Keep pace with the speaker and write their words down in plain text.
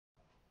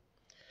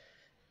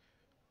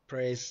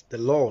Praise the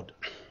Lord.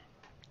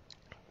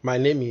 My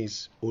name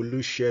is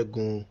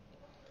Olusegun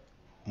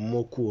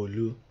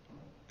Mokuolu,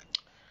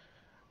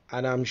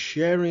 and I'm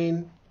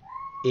sharing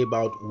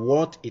about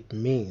what it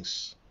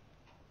means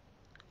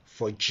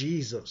for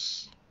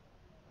Jesus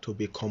to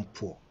become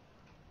poor.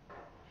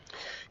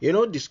 You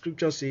know, the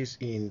scripture says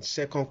in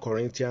 2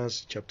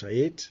 Corinthians chapter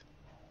 8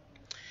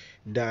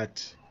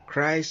 that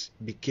Christ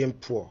became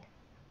poor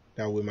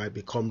that we might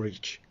become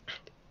rich.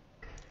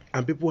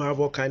 And people have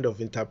all kind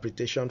of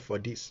interpretation for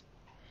this.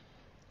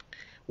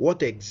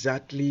 What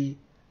exactly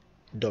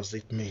does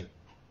it mean?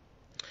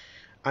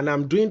 And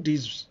I'm doing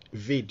this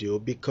video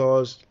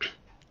because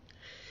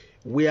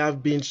we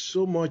have been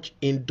so much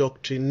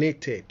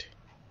indoctrinated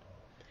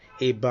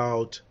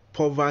about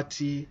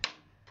poverty,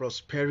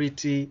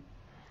 prosperity,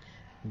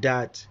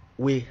 that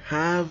we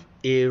have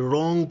a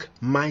wrong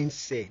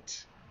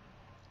mindset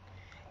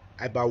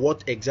about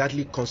what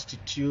exactly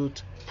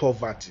constitutes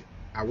poverty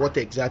and what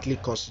exactly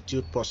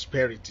constitutes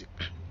prosperity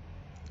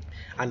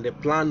and the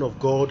plan of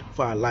God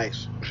for our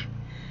lives.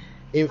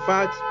 In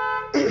fact,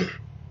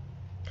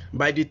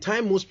 by the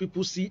time most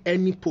people see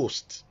any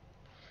post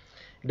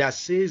that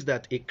says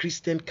that a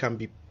Christian can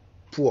be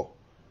poor,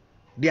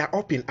 they are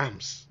up in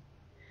arms.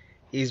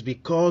 It's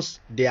because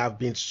they have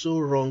been so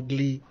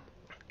wrongly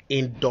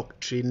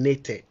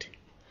indoctrinated.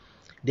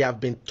 They have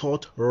been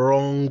taught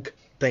wrong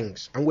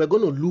things. And we're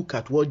going to look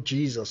at what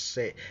Jesus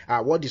said,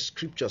 what the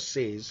scripture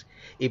says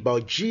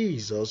about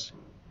Jesus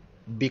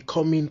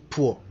becoming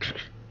poor.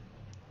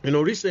 You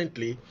know,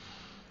 recently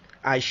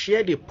I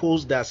shared a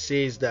post that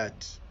says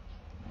that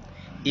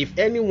if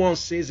anyone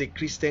says a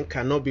Christian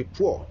cannot be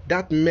poor,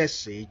 that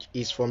message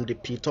is from the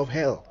pit of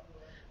hell.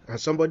 And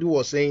somebody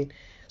was saying,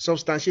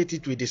 substantiate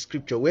it with the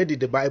scripture. Where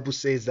did the Bible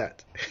say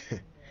that?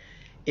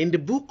 In the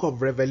book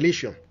of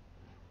Revelation,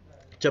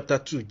 chapter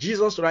 2,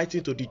 Jesus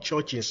writing to the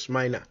church in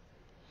Smyrna,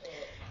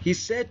 he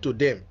said to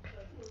them,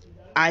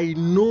 I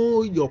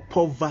know your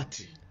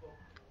poverty,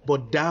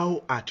 but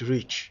thou art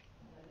rich.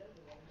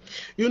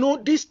 You know,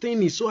 this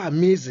thing is so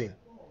amazing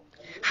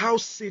how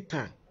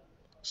Satan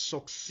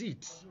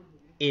succeeds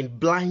in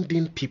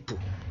blinding people.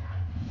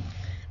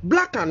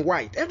 Black and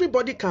white,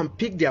 everybody can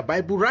pick their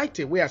Bible right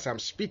away as I'm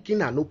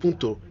speaking and open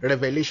to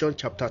Revelation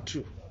chapter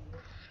 2.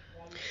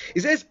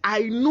 It says, I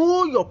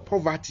know your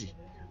poverty,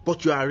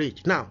 but you are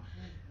rich. Now,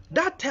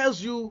 that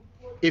tells you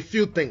a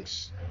few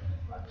things.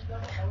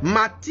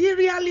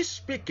 Materially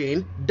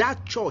speaking,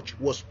 that church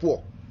was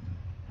poor.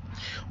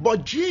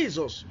 But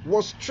Jesus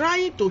was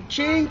trying to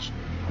change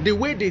the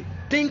way they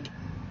think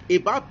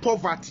about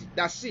poverty.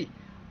 That see,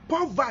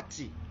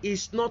 poverty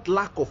is not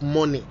lack of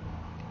money.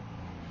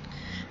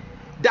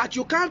 That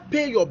you can't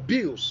pay your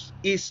bills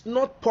is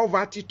not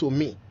poverty to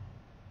me,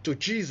 to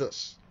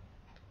Jesus.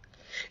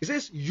 He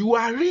says, you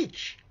are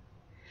rich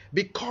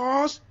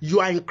because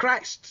you are in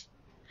Christ.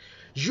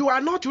 You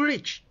are not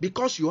rich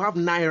because you have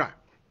naira,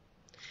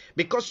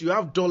 because you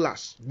have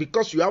dollars,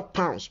 because you have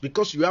pounds,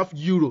 because you have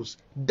euros.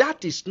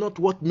 That is not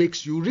what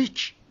makes you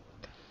rich.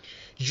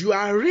 You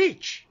are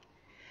rich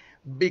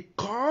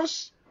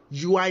because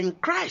you are in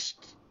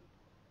Christ.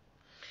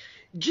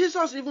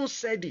 Jesus even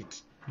said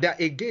it that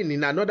again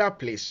in another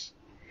place.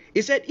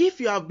 He said,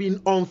 if you have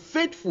been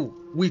unfaithful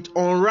with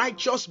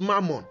unrighteous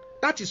mammon,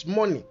 that is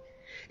money,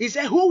 he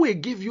said, who will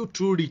give you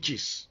true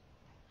riches?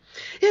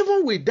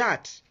 Even with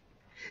that,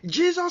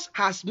 Jesus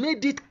has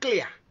made it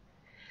clear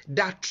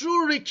that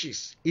true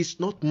riches is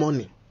not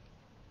money.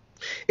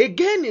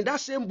 Again, in that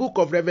same book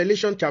of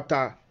Revelation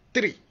chapter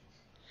 3,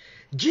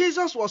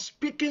 Jesus was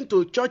speaking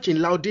to a church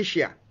in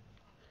Laodicea.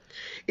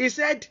 He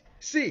said,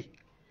 see,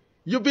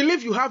 you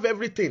believe you have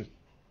everything.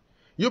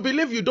 You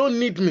believe you don't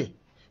need me.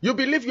 You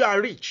believe you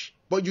are rich,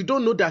 but you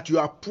don't know that you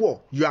are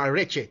poor, you are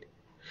wretched.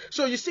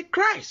 So you see,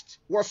 Christ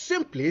was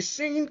simply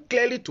saying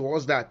clearly to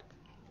us that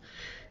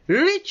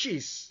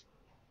riches,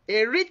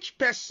 a rich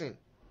person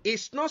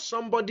is not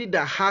somebody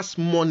that has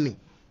money.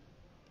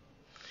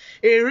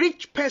 A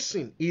rich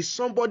person is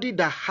somebody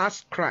that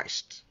has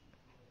Christ.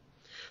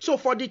 So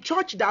for the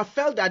church that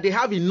felt that they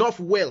have enough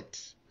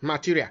wealth,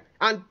 material,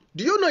 and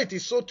do you know it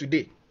is so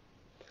today?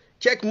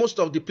 Check most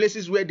of the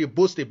places where they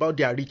boast about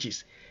their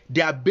riches.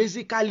 They are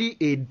basically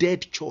a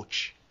dead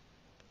church.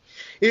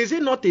 Is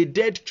it not a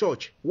dead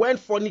church when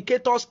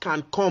fornicators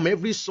can come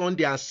every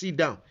Sunday and sit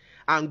down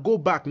and go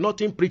back,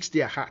 nothing pricks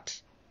their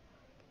heart?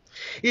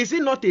 Is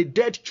it not a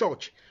dead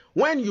church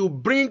when you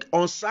bring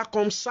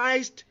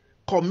uncircumcised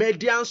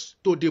comedians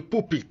to the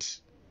pulpit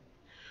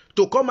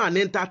to come and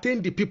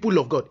entertain the people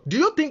of God? Do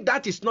you think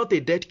that is not a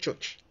dead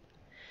church?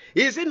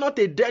 Is it not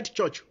a dead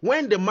church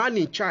when the man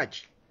in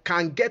charge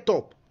can get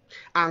up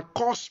and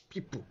curse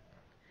people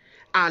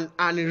and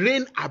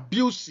rain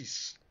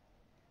abuses?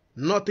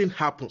 Nothing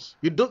happens.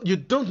 You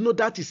don't know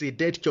that is a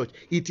dead church.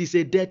 It is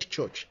a dead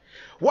church.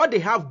 What they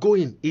have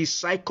going is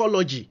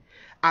psychology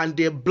and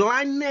the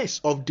blindness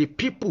of the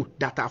people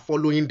that are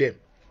following them.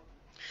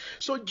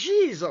 So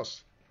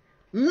Jesus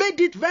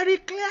made it very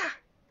clear.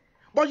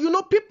 But you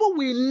know, people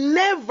will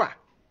never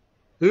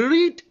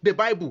read the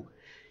Bible.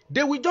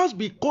 They will just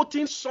be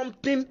quoting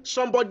something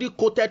somebody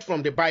quoted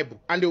from the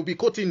Bible, and they will be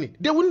quoting it.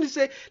 They wouldn't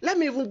say, let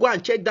me even go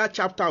and check that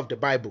chapter of the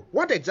Bible.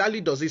 What exactly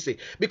does it say?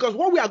 Because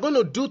what we are going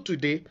to do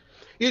today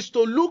is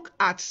to look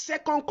at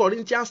 2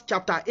 Corinthians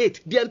chapter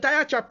 8, the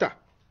entire chapter.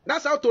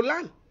 That's how to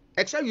learn,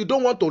 except you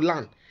don't want to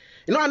learn.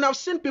 You know, and I've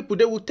seen people,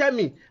 they will tell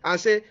me and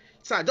say,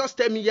 sir, just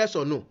tell me yes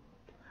or no.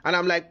 And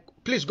I'm like,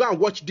 please go and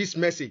watch this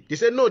message. They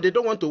say, no, they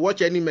don't want to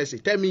watch any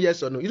message. Tell me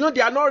yes or no. You know,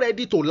 they are not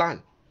ready to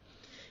learn.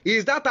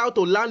 Is that how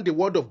to learn the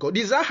word of God?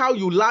 Is that how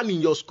you learn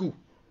in your school?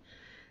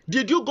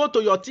 Did you go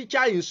to your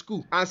teacher in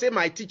school and say,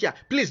 my teacher,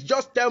 please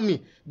just tell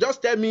me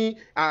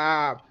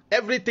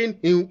everything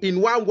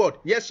in one word,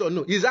 yes or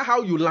no? Is that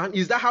how you learn?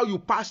 Is that how you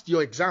passed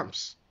your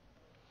exams?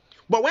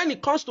 But when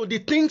it comes to the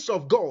things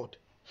of God,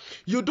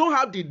 you don't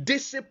have the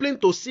discipline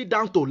to sit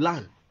down to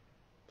learn.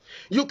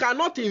 You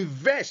cannot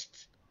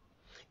invest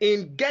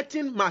in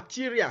getting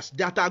materials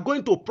that are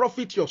going to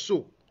profit your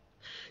soul.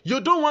 You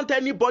don't want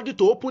anybody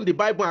to open the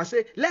Bible and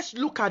say, let's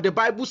look at the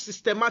Bible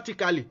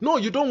systematically. No,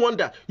 you don't want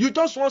that. You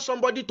just want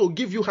somebody to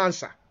give you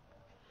answer.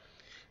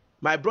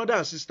 My brother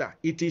and sister,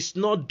 it is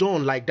not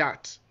done like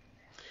that.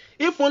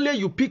 If only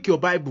you pick your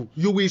Bible,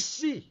 you will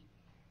see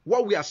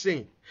what we are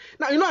saying.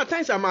 Now, you know, at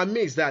times I'm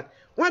amazed that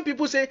when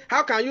people say,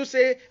 how can you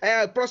say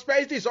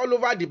prosperity is all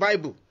over the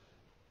Bible?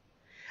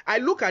 I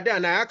look at them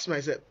and I ask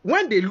myself,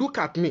 when they look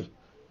at me,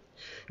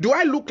 do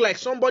I look like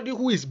somebody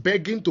who is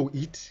begging to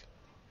eat?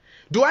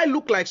 Do I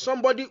look like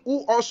somebody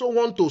who also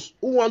want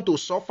to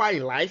suffer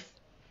in life?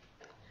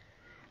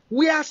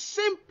 We are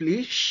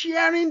simply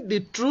sharing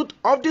the truth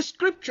of the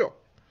scripture.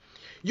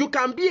 You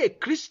can be a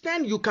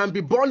Christian, you can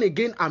be born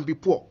again and be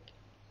poor.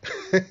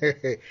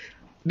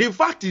 The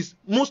fact is,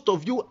 most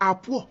of you are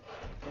poor.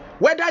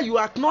 Whether you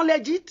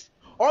acknowledge it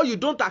or you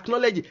don't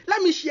acknowledge it.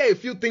 Let me share a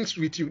few things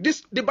with you.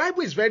 The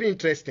Bible is very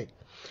interesting.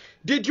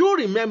 Did you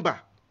remember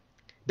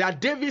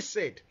that David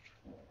said,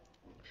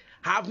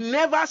 have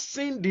never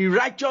seen the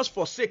righteous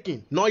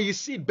forsaken, nor his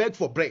seed beg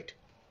for bread?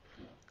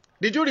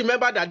 Did you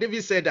remember that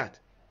David said that?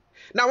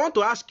 Now I want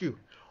to ask you,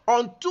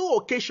 on 2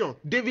 occasions,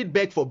 David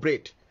begged for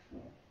bread.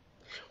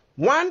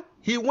 One,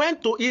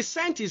 he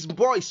sent his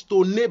boys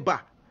to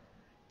Nabal,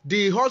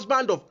 the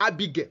husband of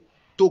Abigail,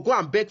 to go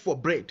and beg for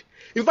bread.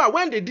 In fact,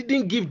 when they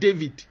didn't give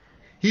David,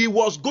 he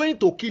was going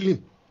to kill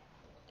him.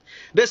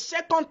 The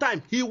second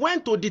time, he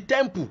went to the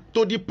temple,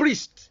 to the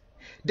priest.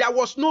 There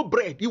was no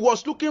bread. He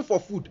was looking for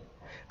food.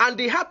 And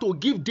they had to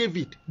give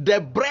David the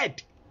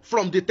bread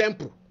from the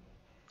temple.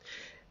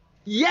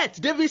 Yet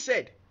David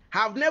said,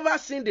 have never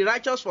seen the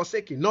righteous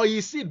forsaken, nor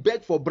his seed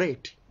beg for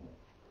bread.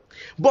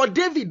 But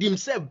David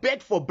himself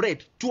begged for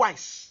bread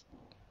twice.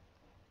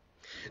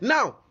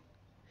 Now,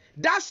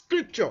 that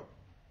scripture,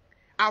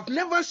 I've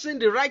never seen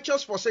the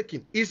righteous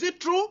forsaken. Is it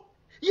true?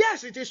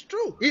 Yes, it is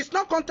true. It's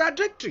not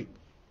contradictory.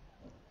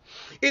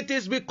 It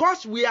is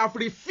because we have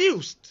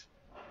refused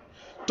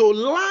to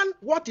learn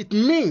what it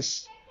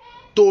means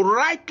to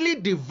rightly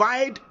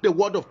divide the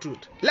word of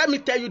truth. Let me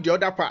tell you the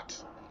other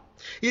part.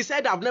 He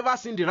said, I've never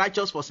seen the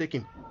righteous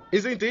forsaken.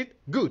 Isn't it?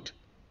 Good.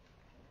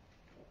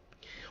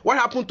 What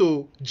happened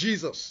to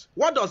Jesus?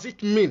 What does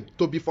it mean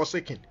to be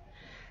forsaken?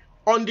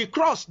 On the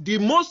cross, the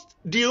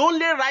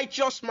only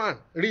righteous man,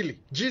 really,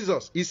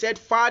 Jesus, he said,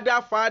 Father,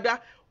 Father,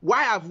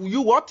 why have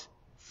you what?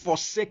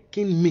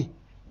 Forsaken me.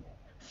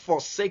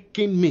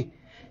 Forsaken me.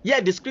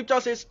 Yet the scripture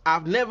says,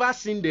 I've never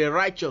seen the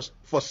righteous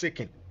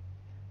forsaken.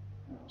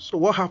 So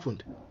what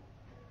happened?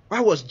 Why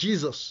was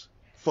Jesus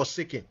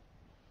forsaken?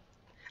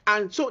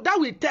 And so that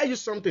will tell you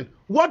something.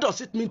 What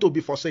does it mean to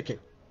be forsaken?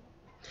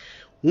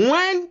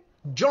 When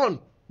John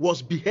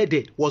was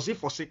beheaded, was he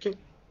forsaken?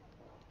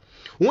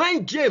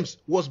 When James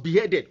was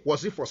beheaded,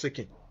 was he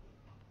forsaken?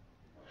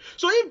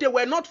 So if they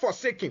were not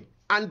forsaken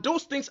and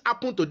those things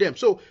happened to them,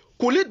 so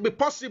could it be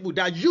possible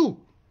that you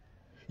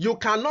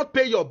cannot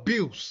pay your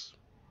bills?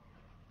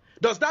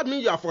 Does that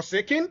mean you are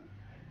forsaken?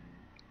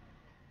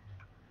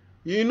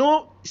 You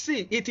know,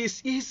 see, it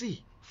is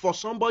easy for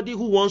somebody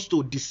who wants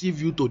to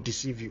deceive you to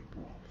deceive you.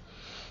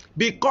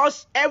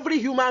 Because every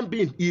human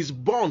being is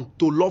born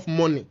to love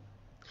money.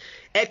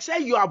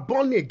 Except you are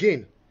born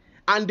again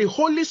and the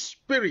Holy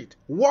Spirit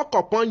walk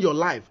upon your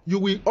life, you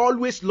will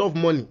always love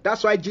money.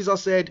 That's why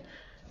Jesus said,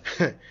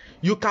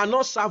 you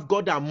cannot serve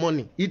God and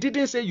money. He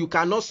didn't say you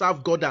cannot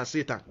serve God and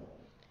Satan.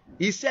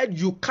 He said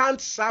you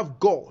can't serve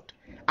God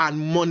and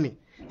money.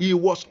 He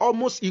was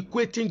almost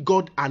equating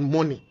God and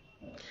money.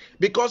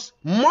 Because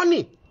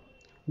money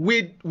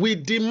will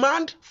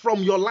demand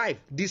from your life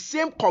the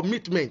same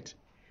commitment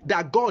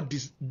that God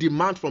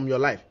demands from your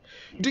life.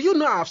 Do you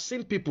know I've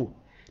seen people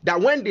that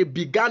when they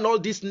began all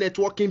this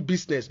networking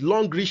business,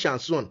 long reach and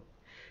so on,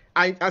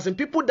 as in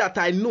people that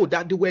I know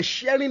that they were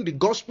sharing the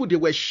gospel, they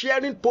were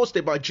sharing posts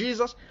about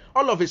Jesus,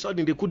 all of a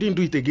sudden they couldn't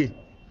do it again.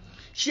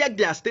 Check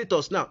their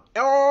status now.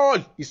 All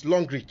is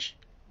long reach.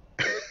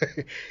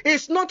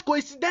 It's not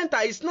coincidental.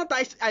 It's not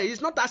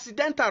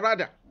accidental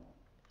rather.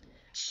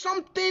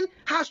 Something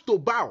has to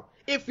bow.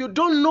 If you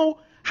don't know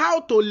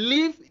how to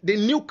live the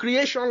new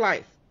creation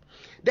life,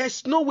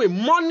 there's no way.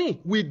 Money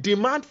will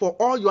demand for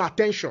all your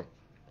attention.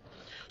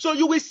 So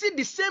you will see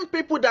the same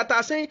people that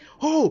are saying,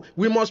 oh,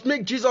 we must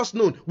make Jesus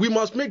known. We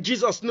must make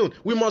Jesus known.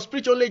 We must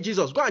preach only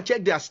Jesus. Go and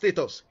check their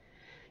status.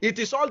 It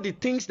is all the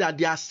things that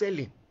they are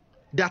selling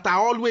that are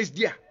always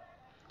there.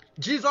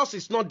 Jesus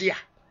is not there.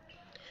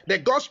 The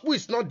gospel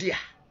is not there.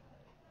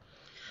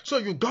 So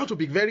you got to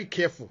be very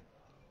careful.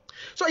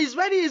 So it's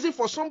very easy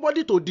for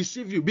somebody to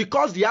deceive you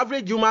because the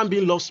average human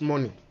being loves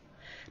money.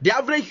 The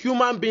average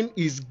human being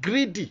is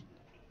greedy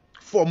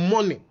for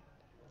money.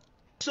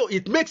 So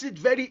it makes it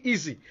very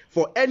easy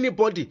for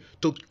anybody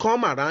to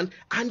come around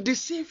and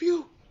deceive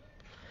you.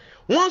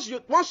 Once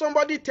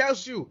somebody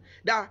tells you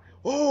that,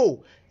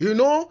 oh, you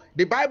know,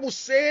 the Bible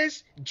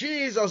says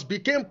Jesus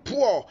became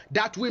poor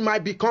that we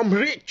might become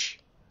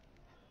rich.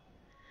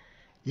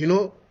 You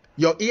know,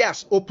 your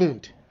ears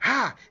opened.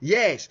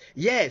 Yes.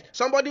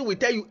 Somebody will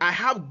tell you, I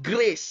have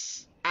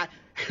grace. I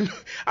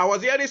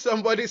was hearing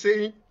somebody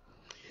saying,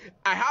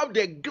 I have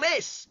the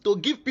grace to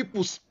give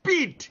people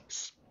speed.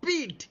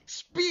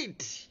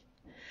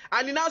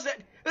 And he now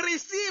said,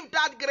 receive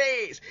that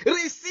grace.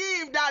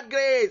 Receive that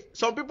grace.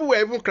 Some people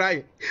were even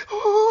crying.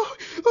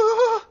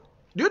 Oh.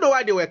 Do you know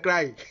why they were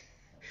crying?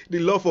 The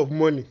love of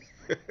money.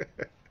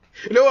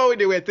 You know what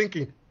they were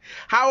thinking?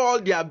 How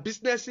all their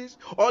businesses,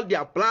 all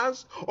their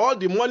plans, all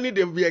the money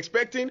they'll be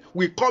expecting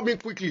will come in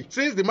quickly.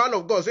 Since the man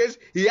of God says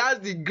he has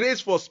the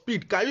grace for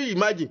speed. Can you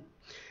imagine?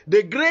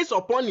 The grace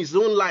upon his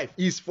own life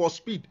is for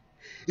speed.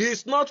 It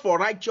is not for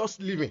righteous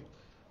living.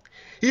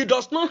 He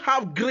does not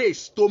have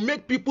grace to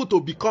make people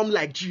to become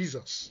like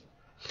Jesus.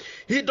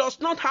 He does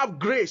not have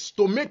grace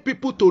to make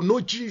people to know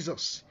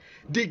Jesus.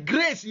 The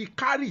grace he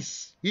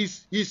carries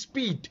is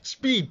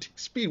speed.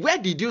 Where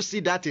did you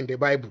see that in the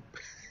Bible?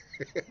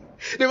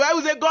 The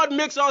Bible says God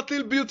makes all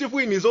things beautiful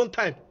in his own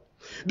time.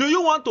 Do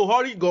you want to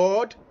hurry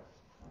God?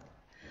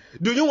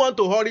 Do you want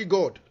to hurry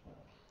God?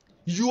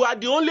 You are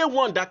the only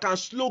one that can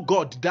slow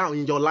God down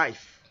in your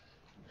life.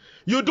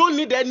 You don't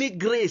need any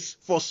grace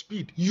for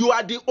speed. You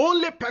are the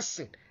only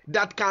person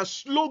that can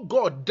slow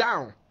God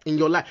down in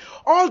your life.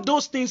 All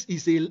those things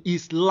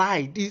is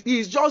lie.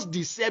 It's just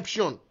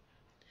deception.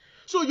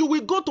 So you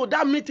will go to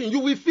that meeting. You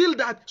will feel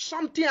that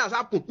something has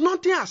happened.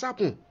 Nothing has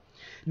happened.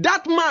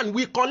 That man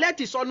will collect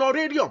his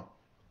honorarium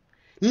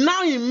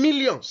now in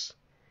millions.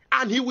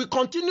 And he will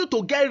continue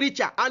to get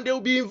richer. And they will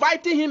be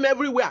inviting him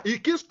everywhere. He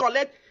keeps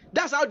collecting.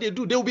 That's how they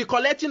do. They will be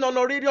collecting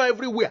honorarium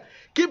everywhere.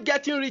 Keep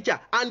getting richer.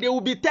 And they will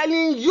be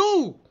telling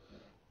you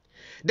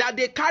that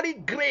they carry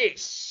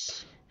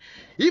grace.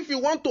 If you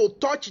want to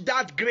touch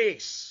that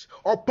grace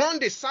upon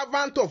the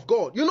servant of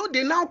God, you know,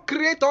 they now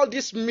create all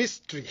this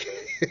mystery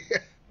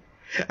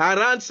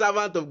around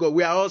servant of God.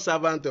 We are all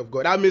servant of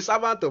God. I'm a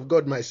servant of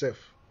God myself.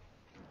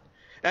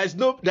 There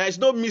is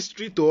no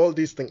mystery to all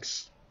these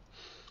things.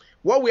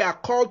 What we are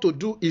called to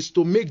do is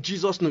to make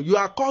Jesus known. You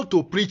are called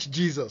to preach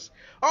Jesus.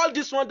 All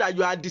this one that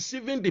you are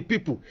deceiving the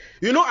people.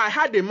 You know, I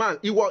had a man,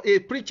 he was a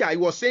preacher, he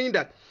was saying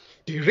that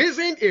the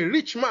reason a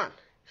rich man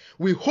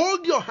will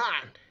hold your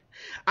hand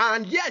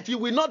and yet he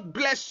will not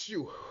bless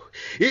you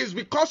is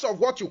because of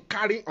what you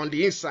carry on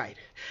the inside.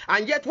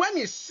 And yet when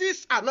he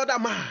sees another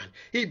man,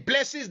 he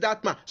blesses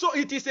that man. So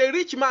it is a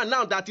rich man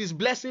now that is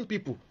blessing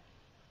people.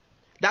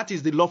 That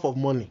is the love of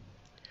money.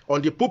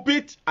 On the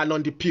pulpit and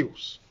on the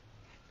pews.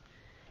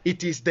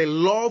 It is the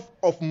love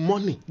of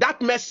money.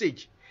 That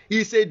message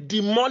is a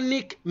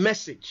demonic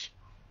message.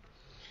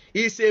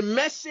 It's a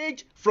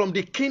message from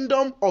the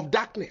kingdom of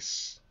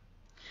darkness.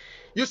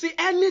 You see,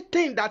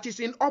 anything that is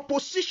in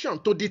opposition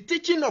to the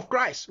teaching of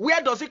Christ,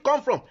 where does it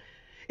come from?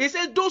 He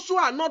says, those who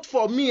are not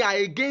for me are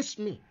against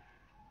me.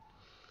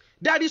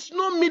 There is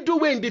no middle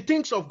way in the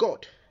things of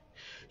God.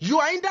 You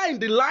are either in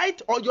the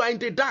light or you are in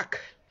the dark.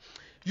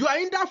 You are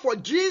either for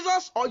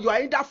Jesus or you are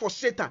either for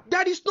Satan.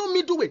 There is no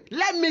middle way.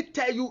 Let me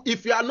tell you,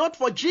 if you are not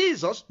for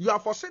Jesus, you are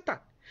for Satan.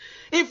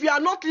 If you are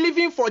not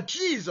living for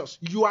Jesus,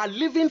 you are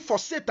living for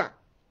Satan.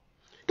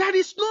 There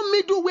is no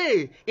middle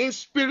way in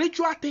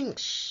spiritual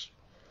things.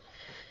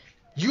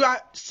 You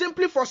are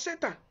simply for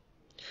Satan.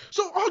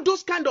 So all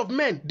those kind of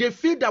men, they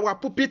feed our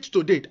pulpit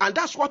today. And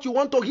that's what you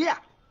want to hear.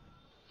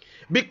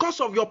 Because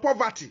of your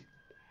poverty.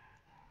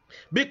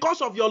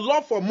 Because of your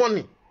love for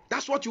money.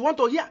 That's what you want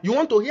to hear. You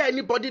want to hear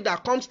anybody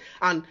that comes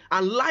and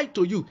lie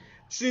to you.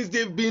 Since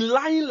they've been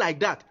lying like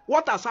that,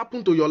 what has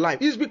happened to your life?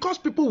 It's because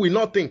people will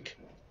not think.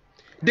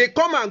 They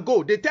come and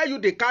go. They tell you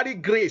they carry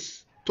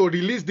grace to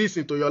release this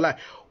into your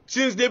life.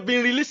 Since they've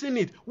been releasing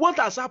it, what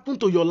has happened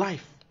to your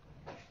life?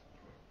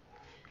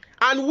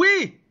 And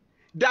we,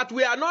 that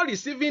we are not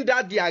receiving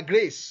that their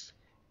grace,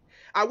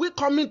 are we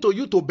coming to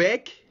you to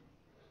beg?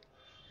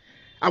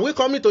 Are we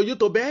coming to you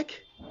to beg?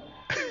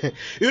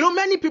 You know,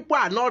 many people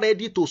are not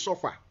ready to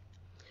suffer.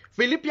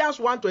 Philippians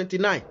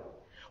 1:29.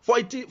 For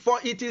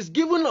it is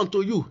given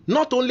unto you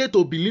not only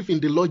to believe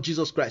in the Lord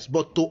Jesus Christ,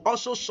 but to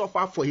also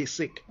suffer for his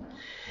sake.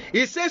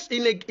 It says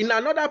in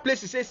another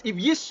place, it says, if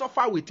ye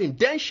suffer with him,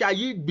 then shall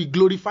ye be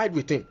glorified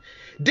with him.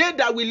 They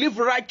that will live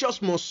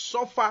righteous must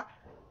suffer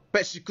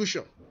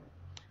persecution.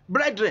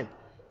 Brethren,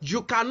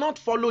 you cannot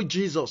follow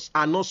Jesus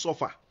and not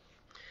suffer.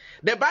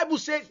 The Bible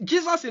says,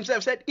 Jesus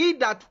himself said,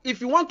 if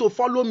you want to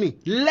follow me,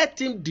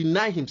 let him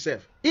deny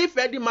himself. If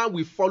any man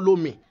will follow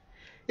me,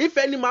 if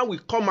any man will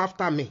come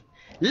after me,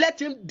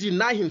 let him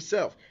deny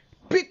himself,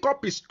 pick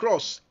up his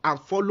cross and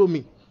follow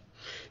me.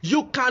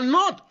 You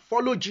cannot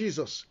follow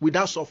Jesus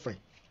without suffering.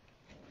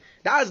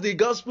 That's the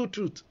gospel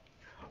truth.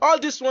 All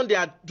this one they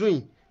are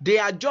doing, they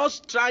are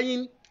just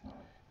trying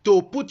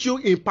to put you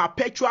in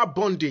perpetual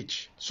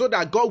bondage so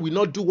that God will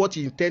not do what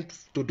he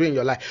intends to do in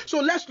your life. So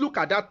let's look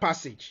at that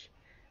passage.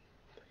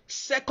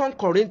 2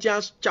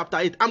 Corinthians chapter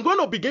 8. I'm going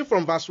to begin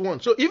from verse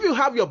 1. So if you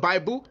have your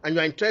Bible and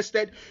you're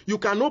interested, you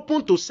can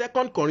open to 2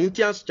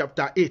 Corinthians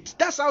chapter 8.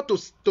 That's how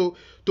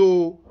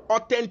to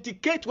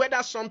authenticate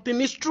whether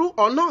something is true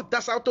or not.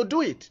 That's how to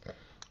do it.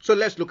 So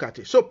let's look at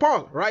it. So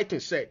Paul writing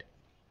said,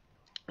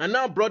 and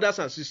now brothers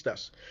and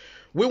sisters,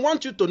 we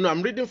want you to know,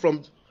 I'm reading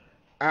from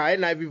our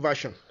NIV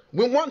version.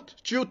 We want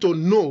you to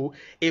know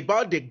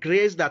about the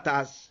grace that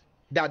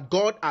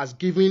God has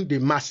given the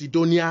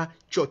Macedonia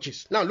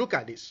churches. Now look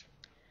at this.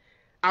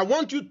 I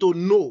want you to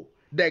know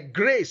the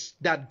grace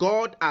that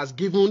God has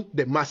given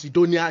the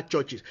Macedonia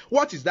churches.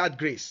 What is that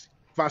grace?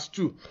 Verse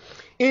 2.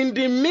 In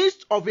the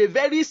midst of a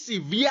very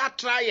severe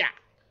trial,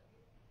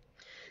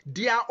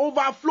 their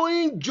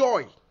overflowing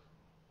joy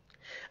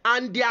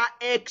and their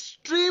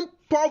extreme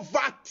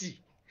poverty.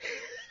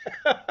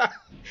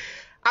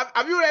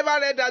 Have you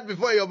ever read that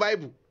before in your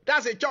Bible?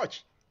 That's a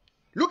church.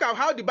 Look at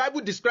how the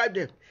Bible described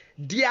them.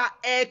 Their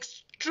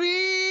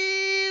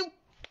extreme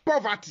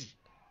poverty.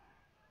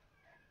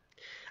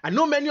 I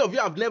know many of you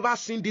have never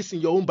seen this in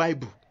your own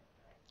Bible.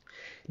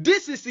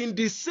 This is in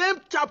the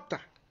same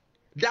chapter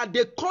that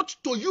they quote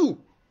to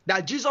you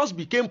that Jesus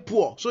became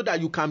poor so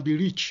that you can be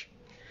rich.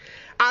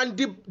 And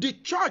the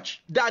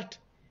church that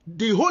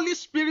the Holy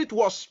Spirit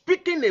was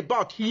speaking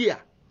about here,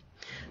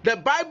 the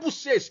Bible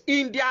says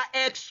in their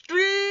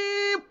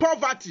extreme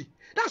poverty.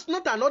 That's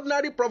not an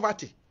ordinary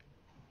poverty.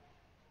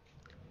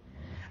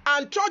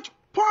 And church,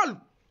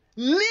 Paul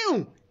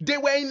knew they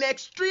were in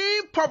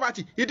extreme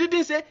poverty. He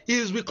didn't say it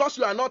is because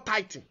you are not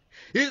tithing.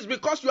 It is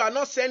because you are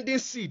not sending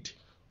seed.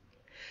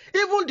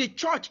 Even the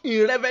church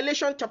in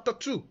Revelation chapter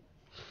 2,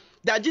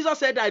 that Jesus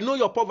said, I know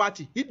your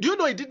poverty. Do you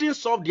know he didn't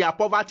solve their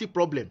poverty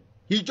problem?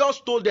 He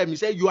just told them, he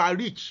said, you are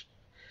rich.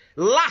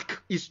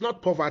 Lack is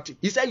not poverty.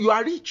 He said, you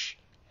are rich.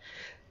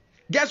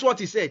 Guess what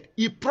he said?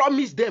 He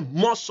promised them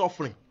more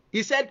suffering.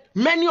 He said,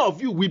 many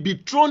of you will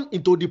be thrown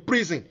into the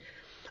prison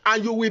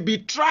and you will be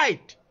tried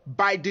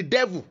by the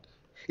devil.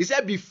 He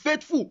said, be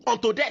faithful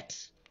unto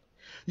death.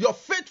 Your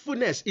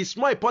faithfulness is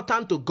more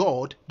important to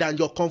God than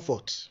your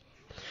comfort.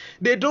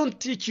 They don't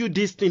teach you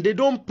this thing. They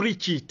don't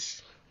preach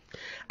it.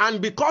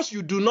 And because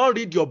you do not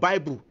read your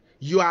Bible,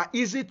 you are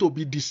easy to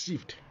be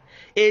deceived.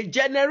 A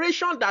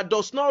generation that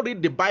does not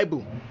read the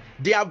Bible,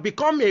 they have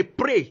become a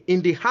prey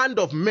in the hand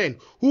of men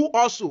who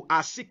also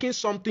are seeking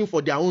something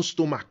for their own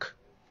stomach.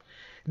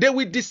 They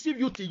will deceive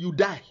you till you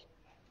die.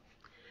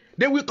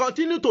 They will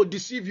continue to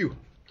deceive you.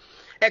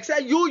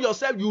 Except you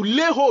yourself, you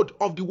lay hold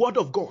of the word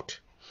of God.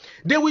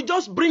 They will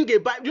just bring a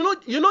Bible.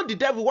 You know the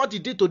devil, what he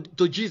did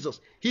to Jesus?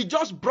 He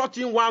just brought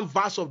in one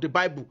verse of the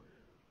Bible,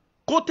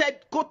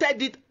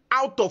 quoted it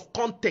out of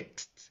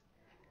context,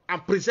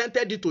 and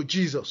presented it to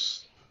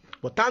Jesus.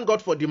 But thank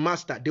God for the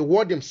master, the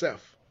word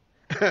himself.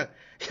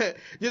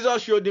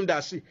 Jesus showed him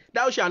that, see,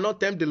 thou shalt not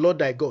tempt the Lord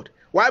thy God.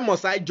 Why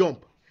must I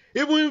jump?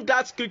 Even if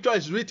that scripture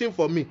is written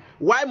for me,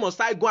 why must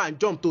I go and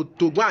jump to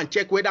go and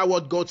check whether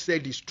what God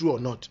said is true or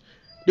not?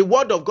 The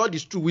word of God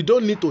is true. We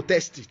don't need to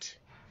test it.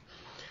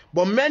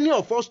 But many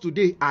of us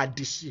today are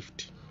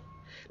deceived.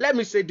 Let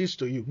me say this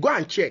to you. Go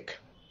and check.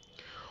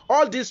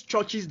 All these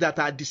churches that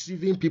are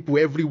deceiving people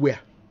everywhere,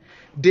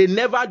 they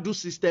never do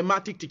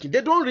systematic teaching.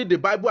 They don't read the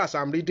Bible as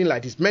I'm reading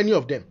like this. Many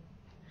of them.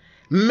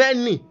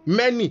 Many.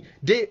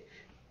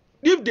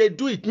 If they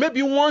do it,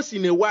 maybe once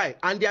in a while,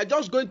 and they are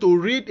just going to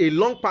read a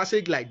long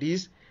passage like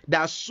this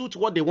that suits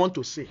what they want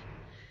to say.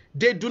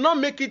 They do not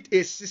make it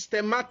a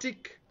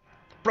systematic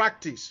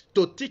practice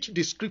to teach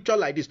the scripture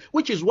like this,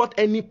 which is what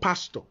any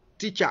pastor,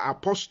 teacher,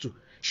 apostle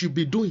should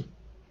be doing.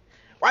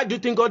 Why do you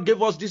think God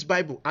gave us this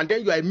Bible? And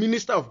then you are a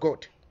minister of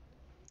God.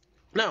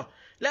 Now,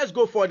 let's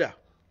go further.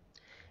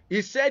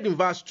 He said in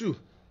verse 2,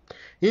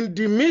 in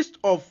the midst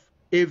of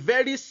a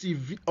very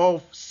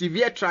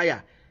severe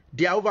trial,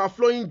 their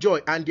overflowing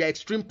joy and their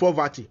extreme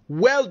poverty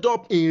welled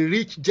up in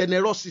rich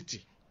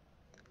generosity.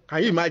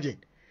 Can you imagine?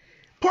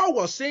 Paul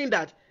was saying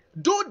that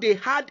though they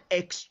had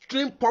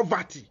extreme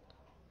poverty,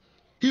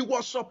 he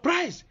was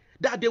surprised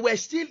that they were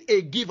still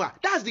a giver.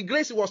 That's the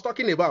grace he was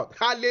talking about.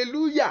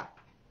 Hallelujah.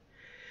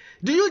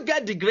 Do you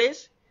get the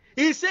grace?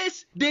 He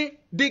says the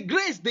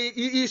grace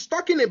he is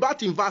talking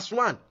about in verse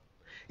 1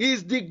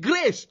 is the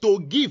grace to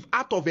give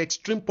out of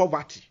extreme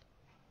poverty.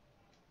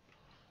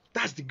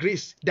 That's the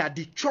grace that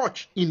the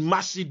church in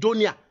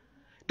Macedonia,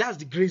 that's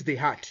the grace they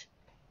had.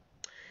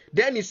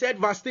 Then he said,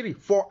 verse 3,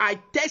 for I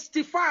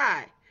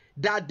testify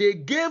that they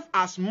gave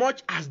as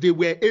much as they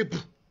were able,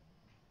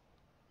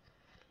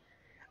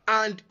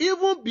 and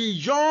even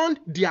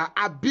beyond their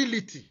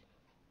ability,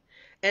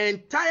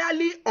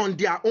 entirely on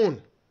their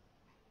own,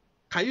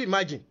 Can you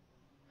imagine?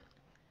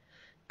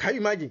 Can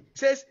you imagine? It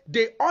says,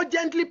 they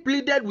urgently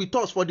pleaded with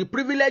us for the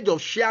privilege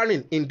of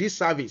sharing in this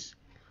service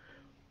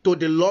to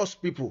the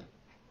lost people.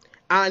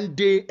 And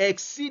they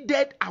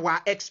exceeded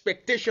our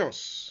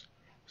expectations.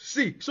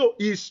 See, so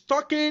he's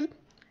talking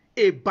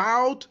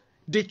about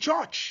the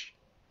church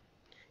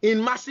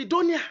in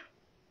Macedonia.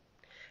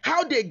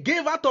 How they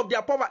gave out of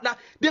their poverty. Now,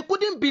 they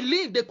couldn't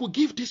believe they could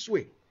give this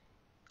way.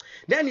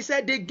 Then he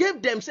said they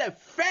gave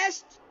themselves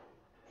first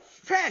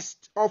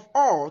of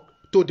all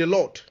to the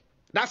Lord.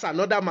 That's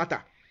another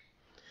matter.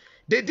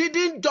 They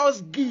didn't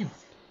just give.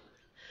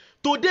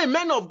 Today,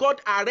 men of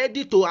God are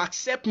ready to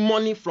accept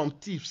money from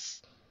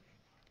thieves.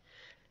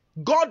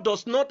 God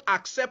does not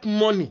accept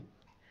money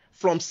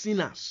from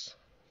sinners.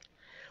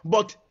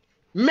 But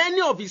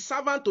many of his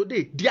servants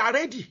today, they are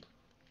ready.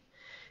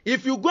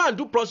 If you go and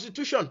do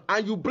prostitution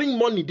and you bring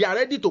money, they are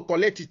ready to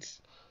collect it.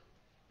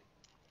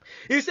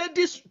 He said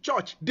this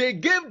church, they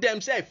gave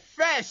themselves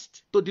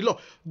first to the Lord.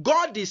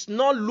 God is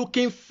not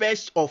looking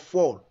first of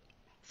all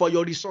for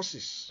your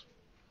resources.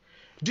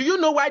 Do you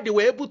know why they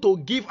were able to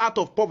give out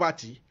of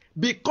poverty?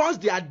 Because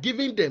they are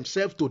giving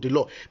themselves to the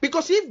Lord.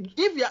 Because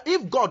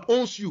if God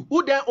owns you,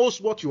 who then owns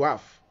what you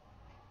have?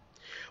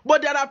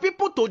 But there are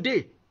people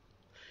today,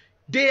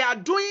 they are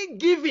doing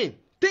giving,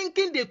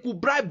 thinking they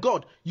could bribe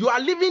God. You are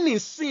living in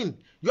sin.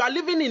 You are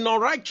living in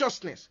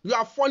unrighteousness. You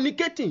are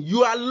fornicating.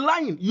 You are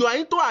lying. You are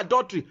into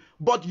adultery.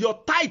 But your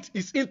tithe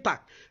is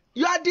intact.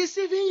 You are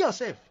deceiving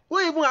yourself. Who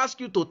even asked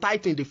you to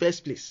tithe in the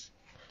first place?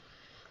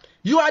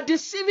 You are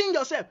deceiving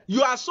yourself.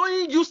 You are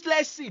sowing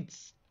useless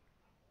seeds.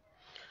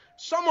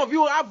 Some of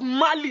you have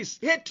malice,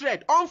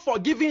 hatred,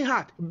 unforgiving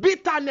heart,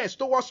 bitterness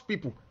towards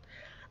people.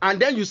 And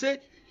then you say,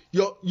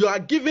 you are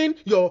giving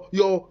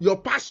your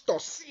pastor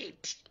seed.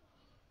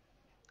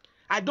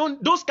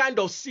 Those kind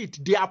of seed,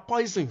 they are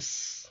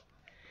poisons.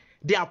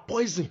 They are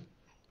poison.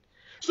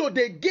 So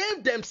they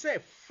gave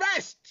themselves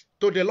first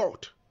to the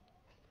Lord.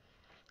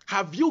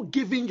 Have you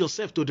given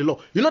yourself to the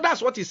Lord? You know,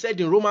 that's what he said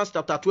in Romans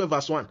chapter 12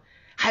 verse 1.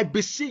 I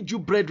beseech you,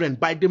 brethren,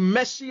 by the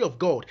mercy of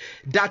God,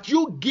 that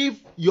you give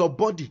your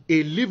body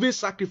a living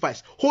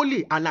sacrifice,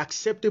 holy and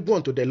acceptable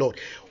unto the Lord.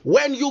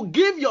 When you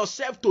give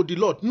yourself to the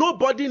Lord,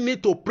 nobody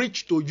need to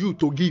preach to you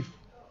to give.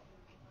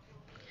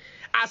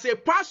 As a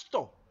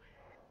pastor,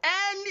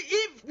 and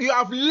if you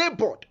have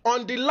labored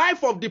on the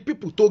life of the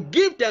people to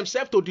give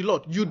themselves to the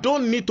Lord, you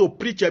don't need to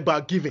preach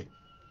about giving.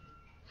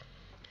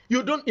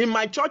 You don't. In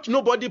my church,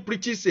 nobody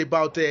preaches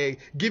about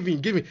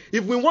giving.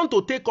 If we want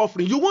to take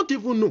offering, you won't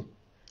even know.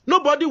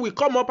 Nobody will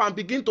come up and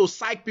begin to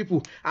psych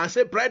people and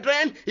say,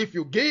 brethren, if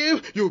you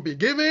give, you'll be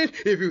giving.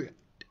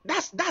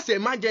 That's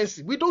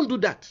emergency. We don't do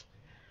that.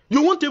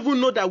 You won't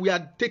even know that we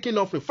are taking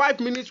offering.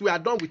 5 minutes, we are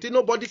done with it.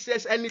 Nobody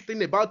says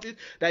anything about it.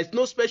 There is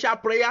no special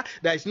prayer.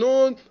 There is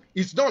no,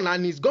 it's done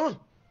and it's gone.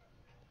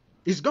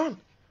 It's gone.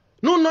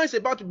 No noise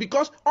about it,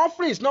 because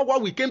offering is not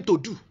what we came to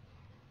do.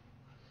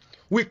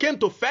 We came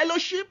to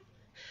fellowship.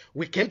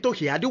 We came to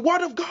hear the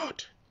word of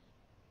God.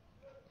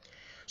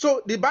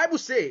 So the Bible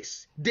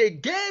says they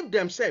gave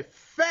themselves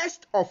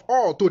first of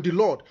all to the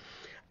Lord,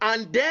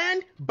 and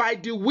then by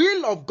the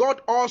will of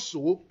God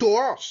also to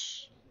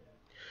us.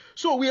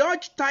 So we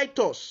urge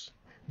Titus,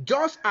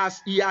 just as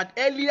he had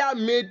earlier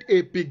made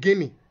a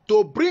beginning,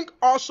 to bring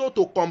also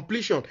to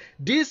completion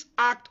this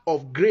act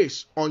of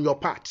grace on your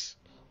part.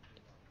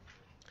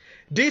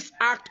 This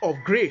act of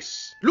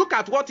grace. Look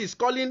at what he's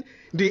calling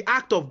the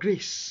act of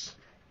grace.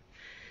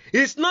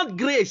 It's not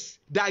grace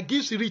that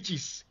gives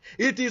riches.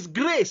 It is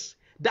grace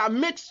that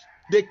makes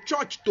the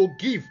church to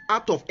give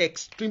out of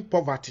extreme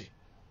poverty.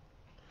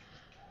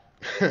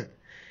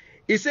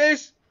 It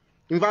says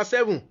in verse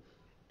 7,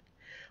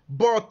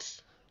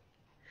 but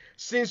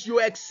since you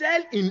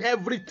excel in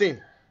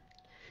everything,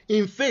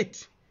 in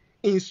faith,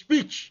 in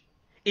speech,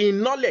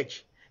 in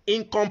knowledge,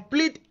 in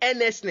complete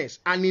earnestness,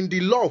 and in the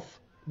love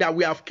that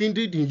we have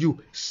kindled in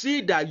you,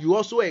 see that you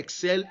also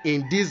excel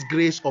in this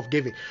grace of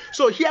giving.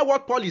 So hear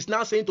what Paul is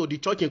now saying to the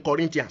church in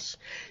Corinthians.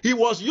 He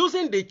was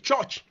using the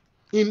church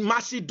in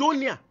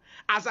Macedonia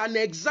as an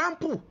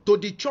example to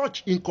the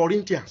church in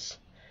Corinthians.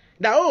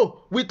 That,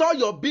 with all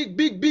your big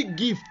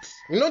gifts,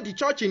 the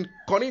church in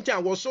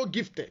Corinthians was so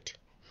gifted.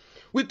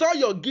 With all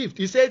your gift,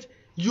 he said,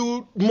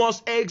 you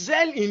must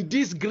excel in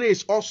this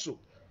grace also.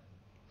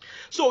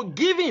 So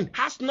giving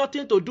has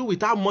nothing to do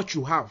with how much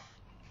you have.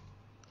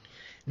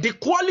 The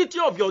quality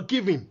of your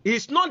giving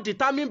is not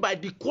determined by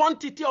the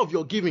quantity of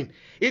your giving.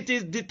 It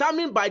is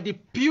determined by the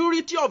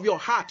purity of your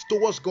heart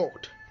towards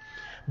God.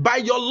 By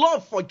your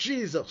love for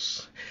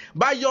Jesus,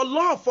 by your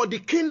love for the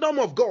kingdom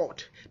of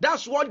God.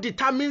 That's what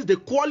determines the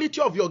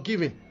quality of your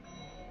giving.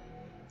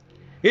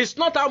 It's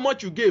not how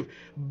much you give.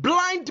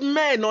 Blind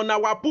men on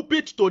our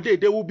pulpit today,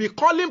 they will be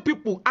calling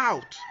people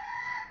out.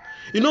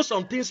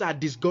 Some things are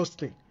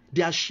disgusting.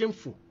 They are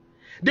shameful.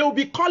 They will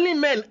be calling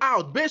men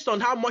out based on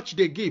how much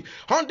they give.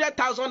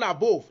 100,000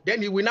 above,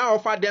 then he will now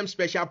offer them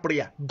special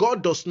prayer.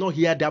 God does not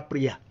hear that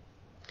prayer.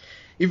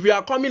 If you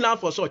are coming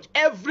out for such,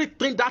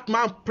 everything that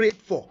man prayed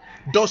for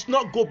does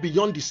not go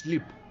beyond the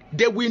sleep.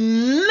 They will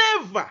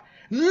never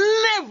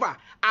never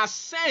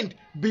ascend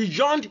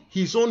beyond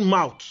his own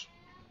mouth.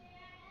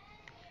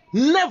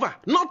 Never.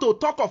 Not to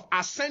talk of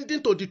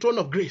ascending to the throne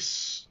of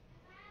grace.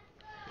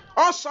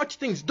 All such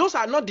things, those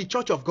are not the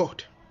church of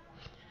God.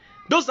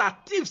 Those are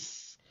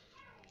thieves,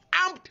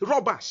 armed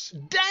robbers,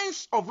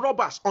 dens of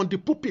robbers on the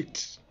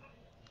pulpit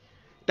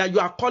that you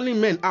are calling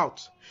men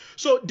out.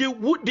 So the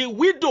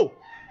widow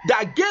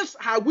that gives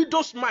her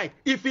widow's mite,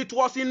 if it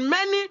was in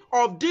many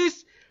of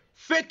these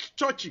fake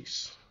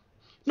churches,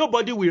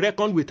 nobody will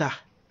reckon with her.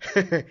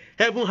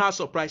 Heaven has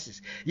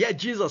surprises. Yet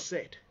Jesus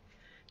said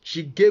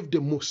she gave the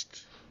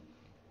most.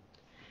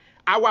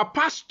 Our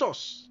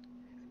pastors,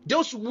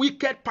 those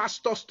wicked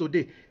pastors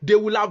today, they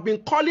will have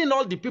been calling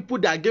all the people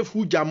that gave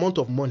huge amount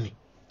of money.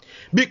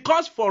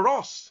 Because for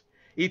us,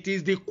 it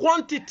is the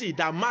quantity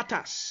that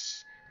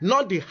matters,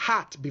 not the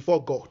heart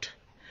before God.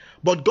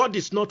 But God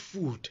is not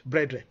fooled,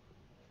 brethren.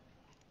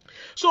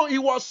 So he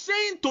was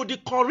saying to the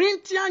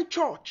Corinthian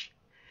church,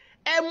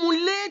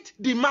 emulate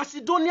the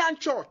Macedonian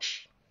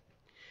church.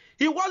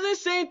 He wasn't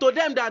saying to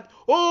them that,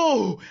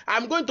 oh,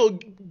 I'm going to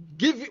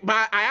give you,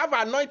 I have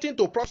anointing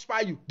to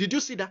prosper you. Did you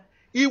see that?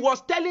 He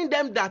was telling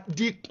them that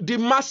the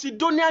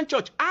Macedonian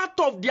church, out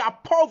of their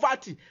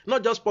poverty,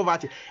 not just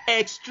poverty,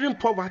 extreme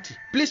poverty.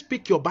 Please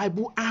pick your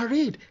Bible and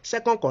read 2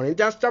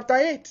 Corinthians chapter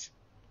 8.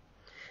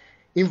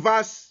 In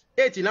verse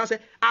 8, he now says,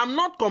 I'm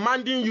not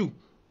commanding you,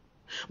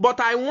 but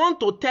I want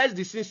to test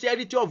the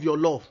sincerity of your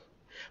love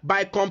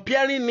by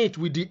comparing it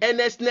with the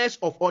earnestness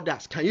of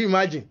others. Can you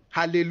imagine?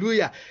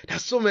 Hallelujah.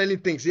 There's so many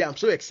things here. I'm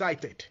so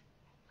excited.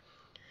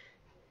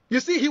 You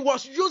see, he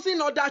was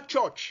using other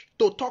church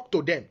to talk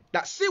to them.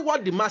 That see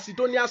what the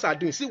Macedonians are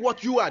doing. See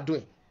what you are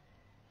doing.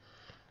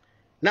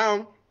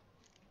 Now,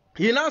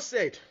 he now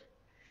said,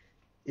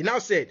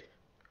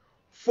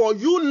 for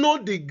you know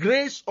the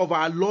grace of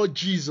our Lord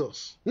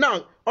Jesus.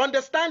 Now,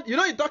 understand, he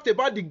talked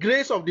about the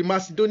grace of the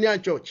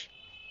Macedonian church.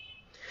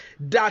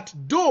 That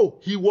though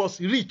he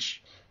was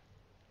rich,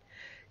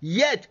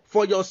 yet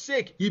for your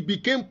sake he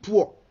became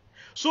poor,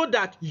 so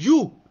that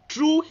you,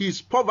 through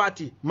his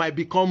poverty, might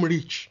become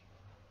rich.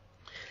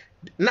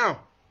 Now,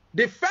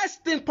 the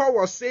first thing Paul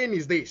was saying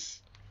is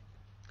this.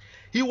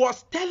 He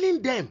was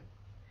telling them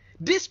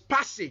this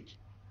passage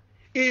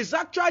is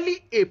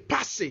actually a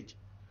passage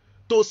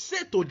to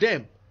say to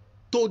them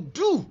to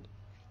do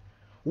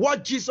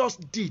what Jesus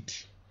did.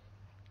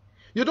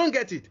 You don't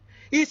get it?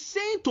 He's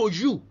saying to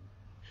you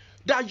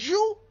that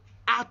you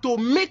are to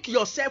make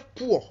yourself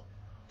poor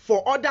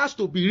for others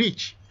to be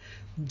rich.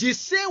 The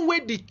same way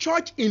the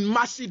church in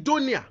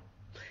Macedonia,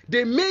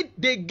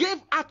 they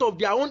gave out of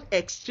their own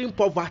extreme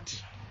poverty.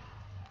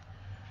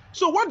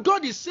 So what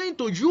God is saying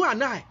to you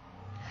and I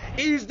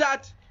is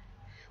that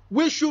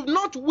we should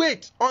not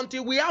wait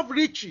until we have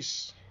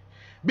riches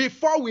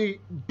before we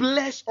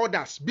bless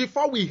others,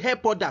 before we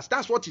help others.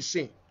 That's what he's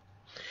saying.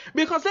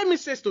 Because let me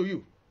say to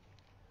you,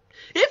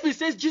 if he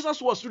says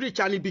Jesus was rich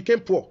and he became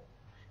poor,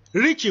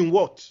 rich in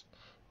what?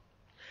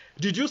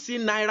 Did you see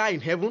naira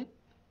in heaven?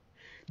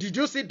 Did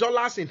you see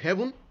dollars in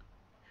heaven?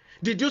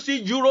 Did you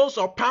see euros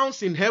or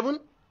pounds in heaven?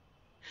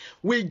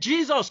 Will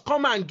Jesus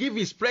come and give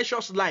his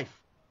precious life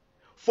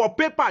for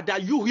paper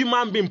that you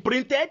human being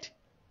printed?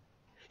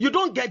 You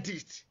don't get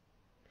it.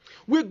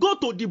 We go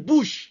to the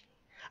bush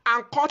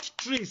and cut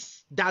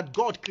trees that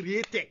God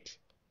created.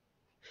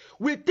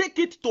 We take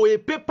it to a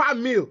paper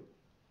mill.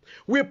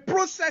 We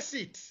process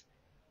it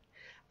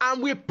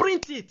and we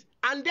print it,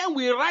 and then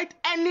we write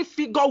any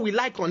figure we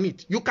like on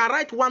it. You can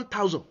write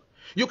 1,000.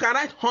 You can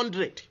write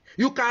 100.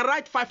 You can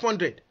write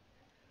 500.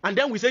 And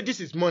then we say this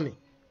is money.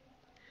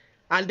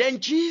 And then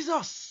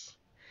Jesus,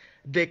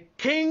 the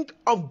King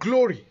of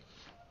glory,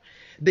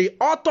 the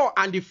author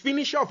and the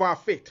finisher of our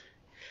faith,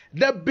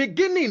 the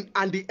beginning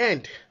and the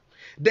end,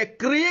 the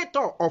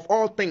creator of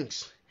all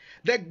things,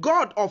 the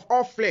God of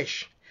all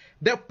flesh,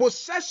 the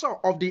possessor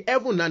of the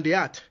heaven and the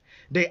earth,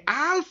 the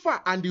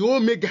Alpha and the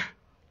Omega,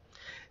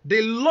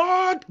 the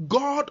Lord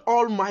God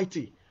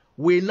Almighty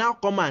will now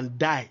come and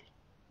die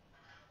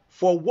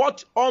for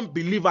what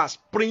unbelievers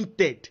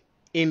printed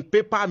in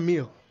paper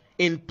mill,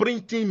 in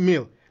printing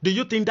mill. Do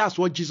you think that's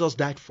what Jesus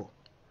died for?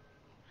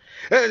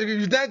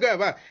 You don't go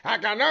about, I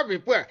cannot be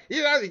poor.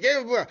 Jesus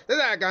became poor,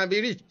 then I can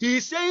be rich.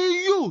 He's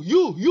saying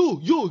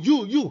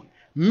you.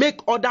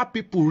 Make other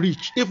people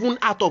rich, even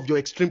out of your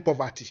extreme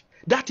poverty.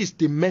 That is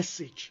the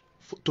message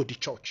to the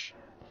church.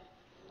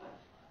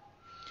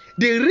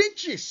 The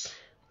riches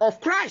of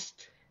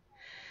Christ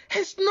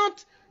is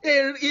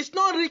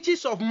not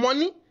riches of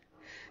money.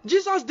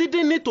 Jesus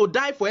didn't need to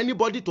die for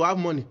anybody to have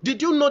money.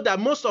 Did you know that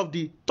most of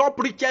the top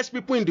richest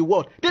people in the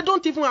world, they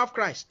don't even have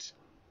Christ?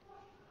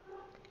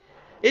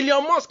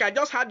 Elon Musk, I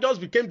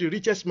just became the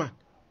richest man.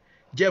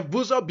 Jeff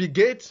Bezos, Bill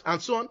Gates,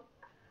 and so on.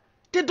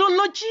 They don't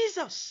know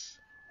Jesus.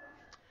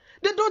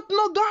 They don't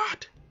know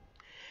God.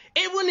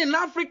 Even in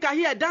Africa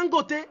here,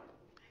 Dangote,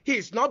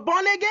 he's not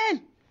born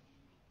again.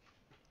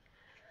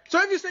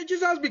 So if you say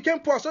Jesus became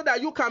poor so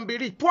that you can be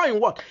rich, poor in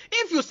what?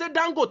 If you say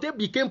Dangote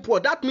became poor,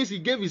 that means he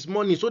gave his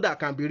money so that I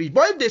can be rich.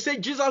 But if they say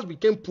Jesus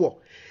became poor,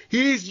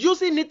 he is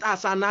using it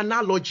as an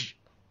analogy.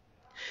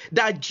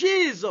 that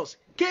Jesus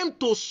came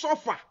to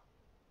suffer.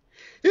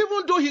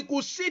 Even though he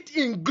could sit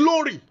in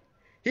glory,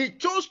 he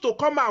chose to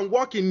come and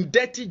walk in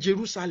dirty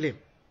Jerusalem.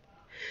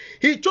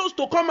 He chose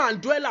to come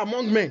and dwell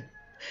among men.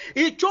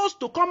 He chose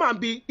to come and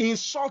be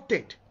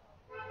insulted.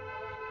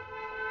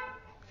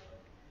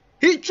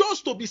 He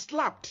chose to be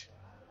slapped.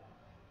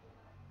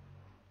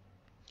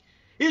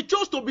 He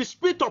chose to be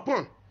spit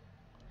upon,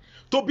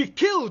 to be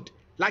killed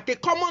like a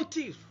common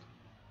thief,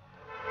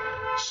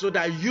 so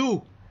that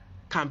you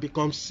can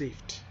become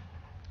saved.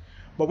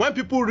 But when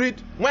people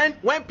read,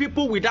 when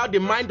people without the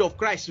mind of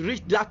Christ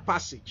read that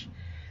passage,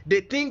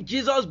 they think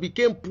Jesus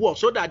became poor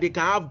so that they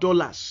can have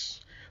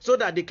dollars, so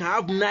that they can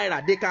have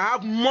naira, they can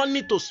have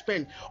money to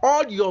spend.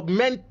 All your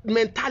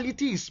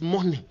mentality is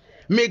money.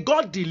 May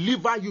God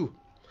deliver you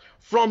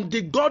from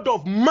the god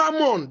of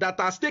mammon that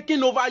has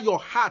taken over your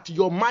heart,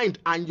 your mind,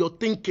 and your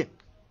thinking.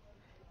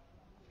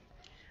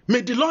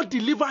 May the Lord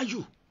deliver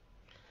you.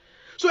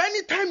 So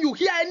anytime you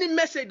hear any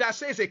message that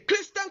says a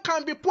Christian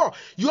can be poor,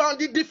 you are on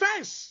the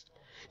defense.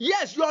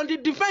 Yes, you are on the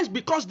defense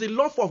because the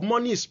love of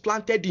money is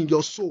planted in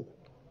your soul.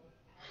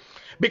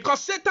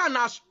 Because Satan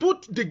has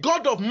put the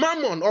god of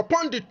mammon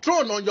upon the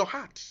throne on your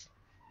heart.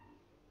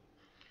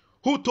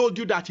 Who told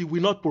you that he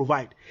will not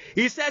provide?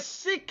 He says,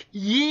 seek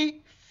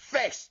ye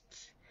first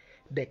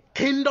the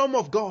kingdom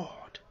of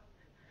God.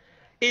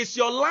 Is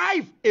your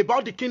life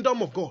about the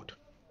kingdom of God?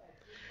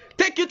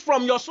 Take it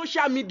from your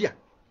social media.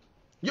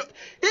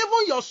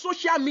 Even your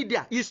social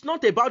media is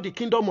not about the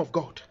kingdom of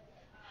God.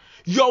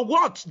 Your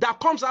words that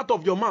comes out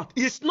of your mouth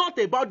is not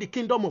about the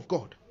kingdom of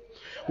God.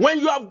 When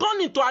you have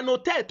gone into an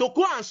hotel to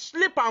go and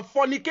sleep and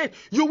fornicate,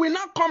 you will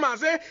not come and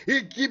say,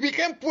 he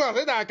became poor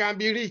so that I can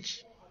be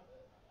rich.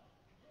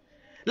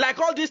 Like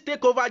all this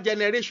takeover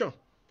generation.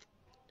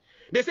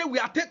 They say we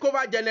are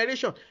takeover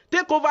generation.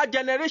 Takeover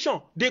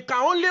generation, they can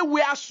only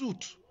wear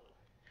suit.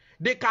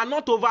 They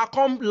cannot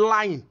overcome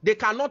lying. They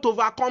cannot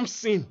overcome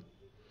sin.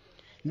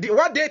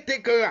 What they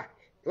take over?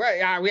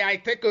 Well, we are a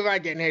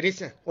takeover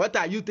generation. What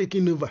are you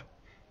taking over?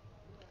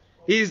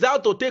 Is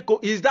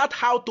that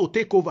how to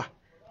take over?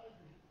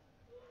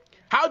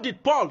 How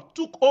did Paul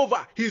took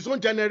over his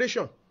own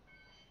generation?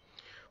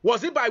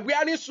 Was it by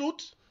wearing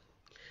suit?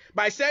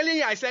 By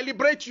saying, I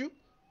celebrate you?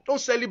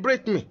 Don't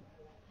celebrate me.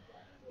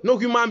 No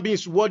human being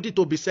is worthy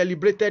to be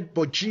celebrated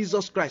but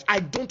Jesus Christ. I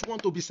don't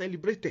want to be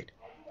celebrated.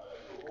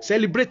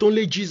 Celebrate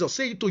only Jesus.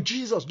 Say it to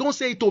Jesus. Don't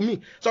say it to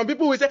me. Some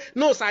people will say,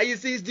 no, sir,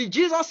 it's the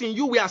Jesus in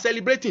you we are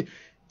celebrating.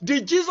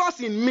 The Jesus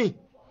in me,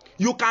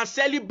 you can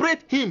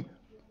celebrate him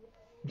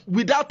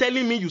without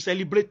telling me you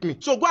celebrate me.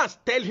 So go and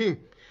tell him.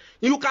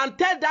 You can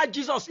tell that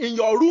Jesus in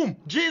your room,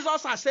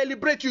 Jesus, I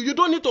celebrate you. You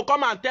don't need to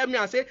come and tell me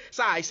and say,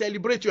 sir, I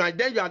celebrate you. And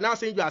then you are now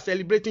saying you are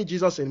celebrating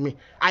Jesus in me.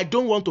 I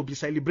don't want to be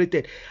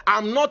celebrated.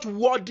 I'm not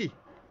worthy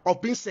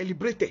of being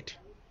celebrated.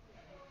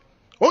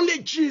 Only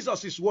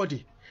Jesus is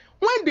worthy.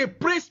 When they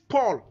praised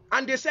Paul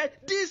and they said,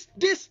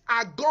 these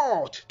are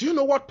God. Do you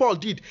know what Paul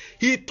did?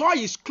 He tore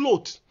his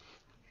clothes.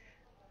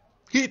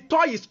 He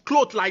tore his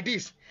clothes like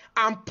this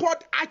and poured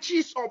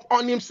ashes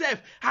on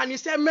himself. And he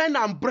said, men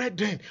and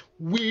brethren,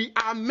 we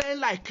are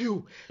men like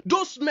you.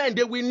 Those men,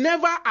 they will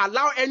never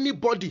allow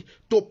anybody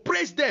to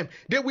praise them.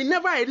 They will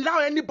never allow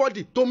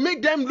anybody to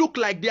make them look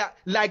like they are,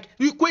 like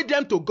equate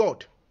them to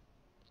God.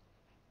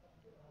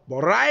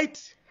 But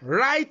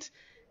right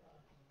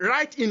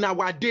in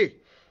our day,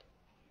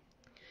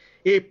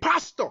 a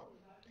pastor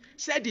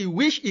said he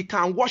wished he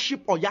can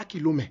worship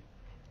Oyakhilome.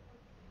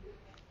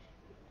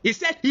 He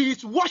said he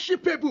is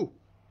worshipable.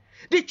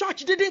 The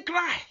church didn't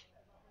cry.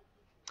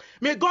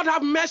 May God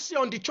have mercy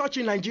on the church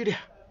in Nigeria.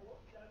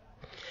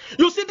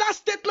 You see that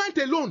statement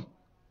alone,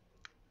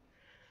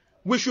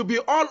 we should be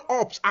all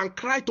up and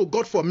cry to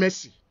God for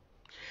mercy.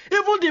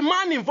 Even the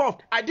man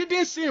involved, I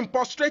didn't see him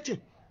prostrating.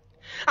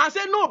 I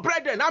said, no,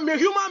 brethren, I'm a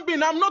human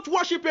being. I'm not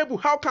worshipable.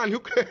 How can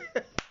you...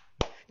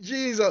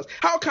 Jesus,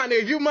 how can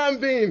a human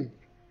being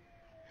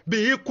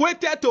be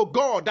equated to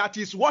God that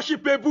is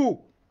worshipable?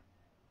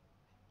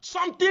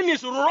 Something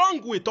is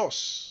wrong with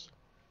us.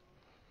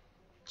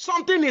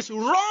 Something is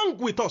wrong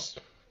with us.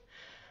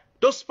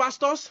 Those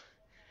pastors,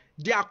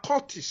 they are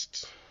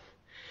cultists.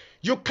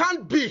 You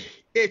can't be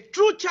a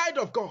true child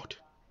of God.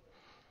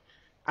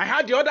 I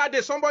heard the other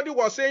day somebody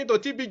was saying to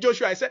TB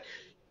Joshua, I said,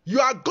 you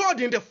are God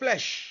in the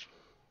flesh.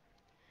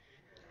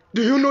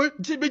 Do you know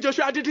TB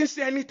Joshua didn't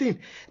say anything?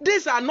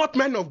 These are not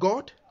men of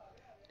God.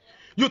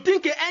 You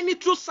think any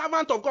true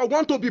servant of God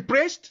want to be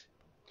praised?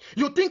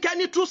 You think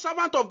any true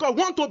servant of God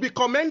want to be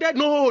commended?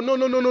 No.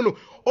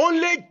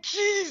 Only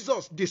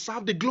Jesus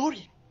deserves the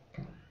glory.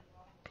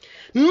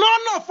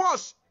 None of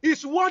us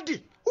is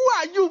worthy. Who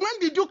are you? When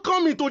did you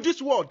come into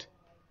this world?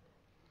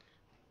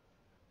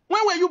 When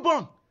were you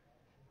born?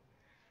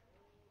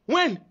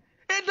 When?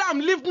 Adam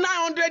lived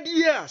 900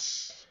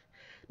 years.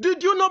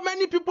 Did you know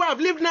many people have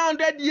lived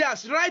 900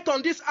 years right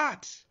on this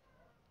earth?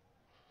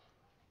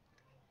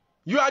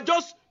 You are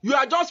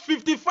just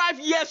 55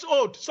 years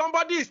old.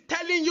 Somebody is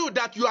telling you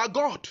that you are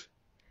God.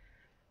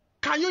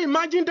 Can you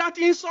imagine that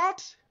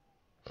insult?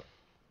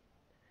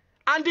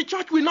 And the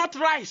church will not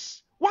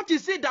rise. What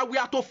is it that we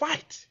are to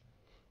fight?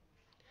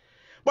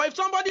 But if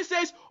somebody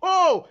says,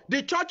 oh,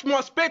 the church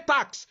must pay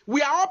tax,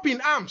 we are up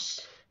in arms.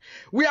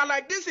 We are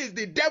like, this is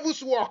the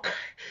devil's work.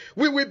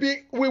 We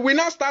will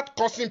now start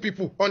cursing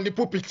people on the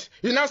pulpit.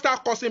 You now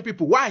start cursing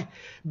people. Why?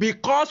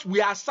 Because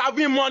we are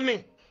serving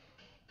money.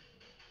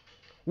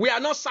 We are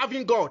not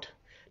serving God.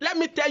 Let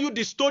me tell you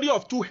the story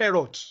of two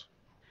Herods.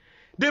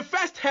 The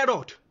first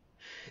Herod,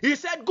 he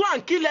said, go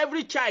and kill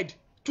every child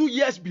 2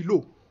 years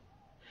below.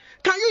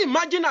 Can you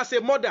imagine as a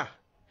mother?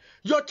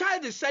 Your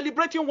child is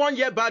celebrating 1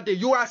 year birthday.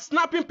 You are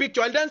snapping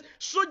picture, and then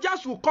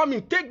soldiers will come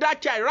and take that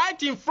child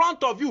right in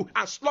front of you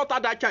and slaughter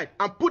that child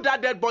and put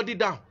that dead body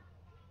down.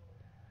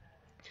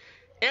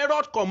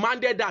 Herod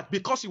commanded that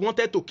because he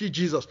wanted to kill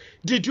Jesus.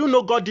 Did you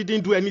know God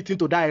didn't do anything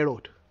to that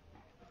Herod?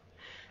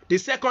 The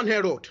second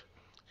Herod,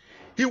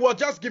 he was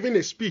just giving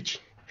a speech,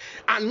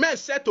 and men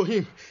said to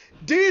him,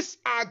 these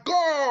are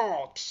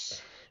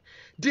gods.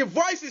 The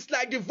voice is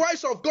like the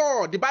voice of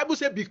God. The Bible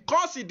said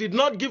because he did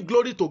not give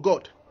glory to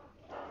God,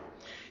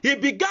 he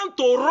began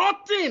to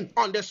rotting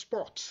on the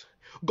spot.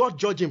 God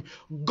judged him.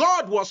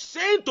 God was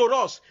saying to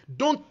us,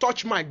 don't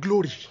touch my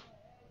glory.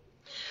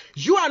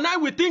 You and I,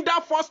 we think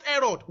that first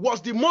Herod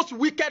was the most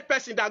wicked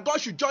person, that God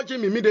should judge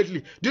him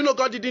immediately. Do you know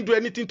God didn't do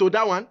anything to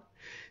that one?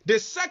 The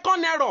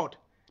second Herod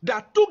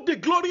that took the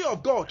glory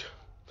of God,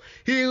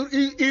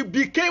 he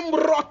became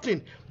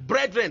rotten.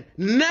 Brethren,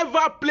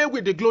 never play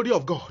with the glory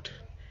of God.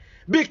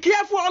 Be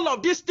careful all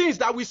of these things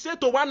that we say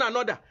to one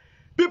another.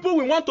 People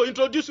will want to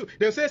introduce you.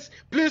 They say,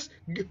 please,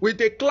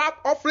 with a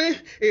clap offering,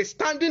 a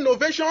standing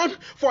ovation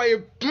for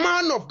a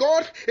man of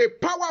God, a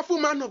powerful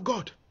man of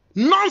God.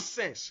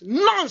 Nonsense.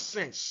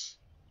 Nonsense.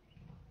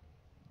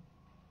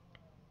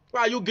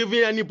 Why are you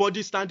giving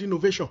anybody standing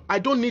ovation? I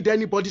don't need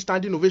anybody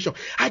standing ovation.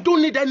 I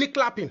don't need any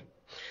clapping.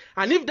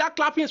 And if that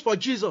clapping is for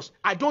Jesus,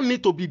 I don't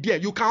need to be there.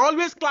 You can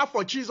always clap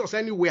for Jesus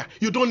anywhere.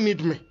 You don't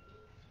need me.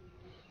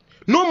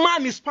 No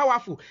man is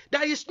powerful.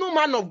 There is no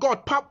man of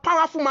God,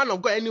 powerful man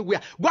of God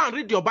anywhere. Go and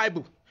read your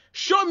Bible.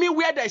 Show me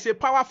where there is a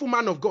powerful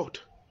man of God.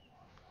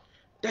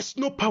 There's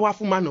no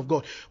powerful man of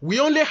God. We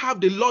only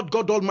have the Lord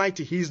God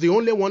Almighty. He is the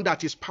only one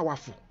that is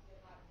powerful.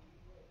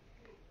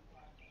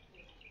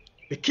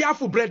 Be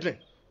careful, brethren.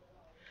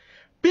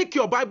 Pick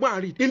your Bible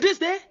and read. In this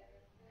day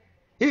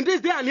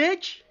and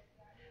age,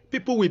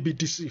 people will be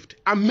deceived.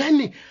 And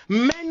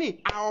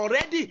many are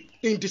already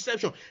in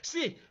deception.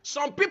 See,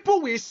 some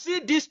people will see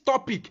this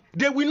topic.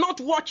 They will not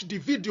watch the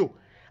video.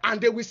 And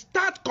they will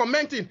start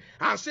commenting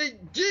and say,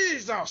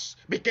 Jesus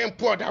became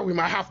poor that we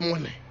might have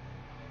money.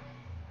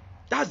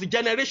 That's the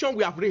generation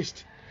we have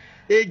raised.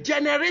 A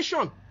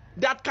generation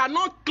that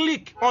cannot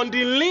click on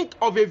the link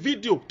of a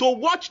video to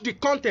watch the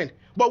content,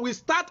 but will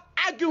start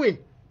arguing.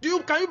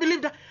 Can you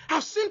believe that?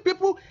 I've seen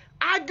people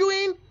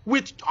arguing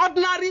with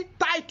ordinary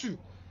title.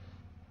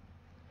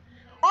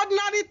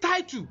 Ordinary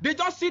title. They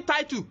just see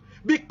title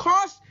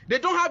because they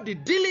don't have the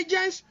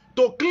diligence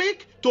to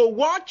click, to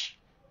watch.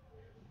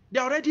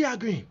 They're already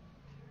arguing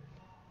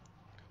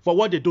for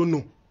what they don't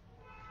know.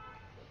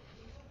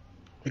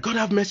 May God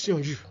have mercy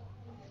on you.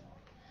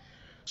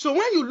 So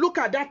when you look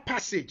at that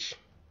passage,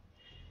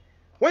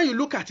 when you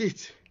look at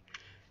it,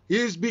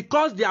 it's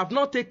because they have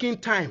not taken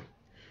time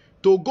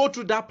to go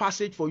through that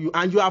passage for you,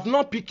 and you have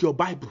not picked your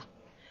Bible.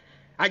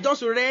 I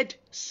just read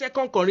 2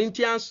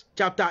 Corinthians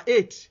chapter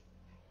 8,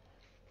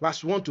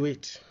 verse 1 to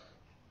 8.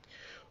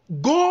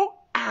 Go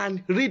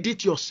and read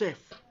it yourself.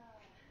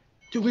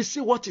 You will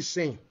see what it's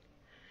saying.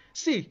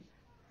 See,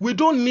 we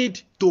don't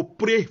need to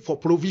pray for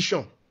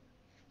provision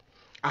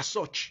as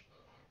such.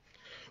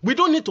 We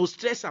don't need to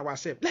stress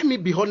ourselves. Let me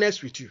be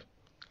honest with you.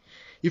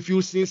 If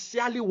you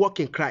sincerely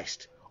walk in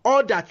Christ,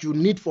 all that you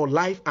need for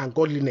life and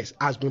godliness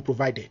has been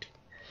provided.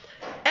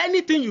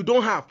 Anything you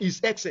don't have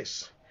is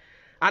excess.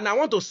 And I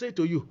want to say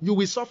to you, you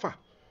will suffer.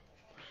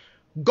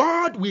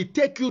 God will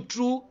take you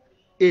through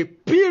a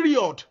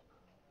period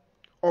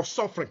of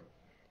suffering.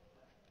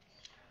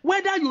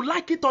 Whether you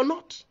like it or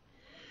not,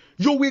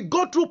 you will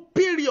go through a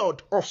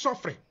period of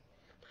suffering.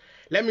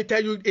 Let me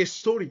tell you a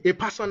story, a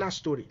personal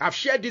story. I've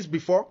shared this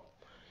before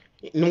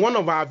in one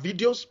of our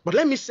videos, but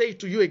let me say it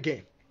to you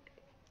again.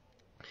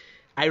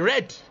 I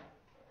read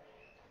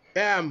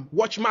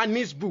Watchman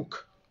Nee's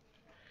book,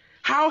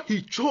 how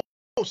he chose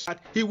that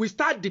he will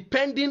start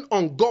depending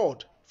on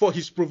God for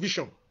his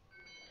provision.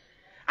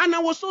 And I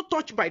was so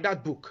touched by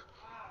that book.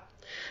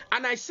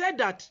 And I said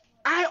that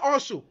I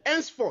also,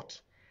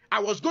 henceforth, I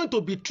was going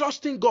to be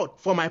trusting God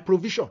for my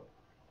provision.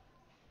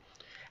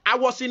 I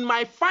was in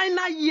my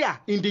final year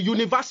in the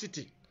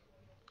university.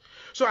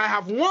 So I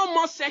have one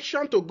more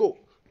section to go.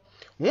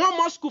 One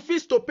more school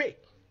fees to pay.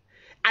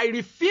 I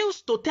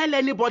refused to tell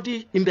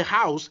anybody in the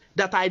house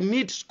that I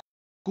need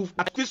school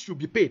fees should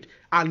be paid.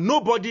 And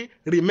nobody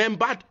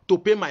remembered to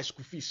pay my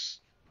school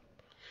fees.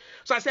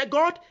 So I said,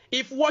 God,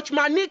 if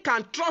Watchman Nee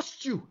can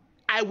trust you,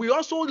 I will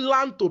also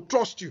learn to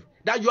trust you.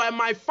 That you are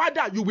my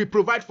father, you will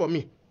provide for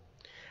me.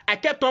 I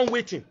kept on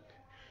waiting.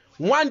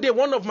 One day,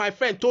 one of my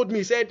friends told me,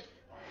 he said,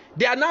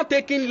 they are now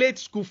taking late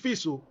school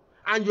fees,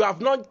 and you have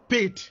not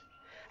paid.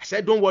 I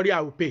said, don't worry,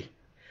 I will pay.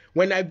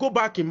 When I go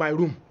back in my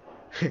room,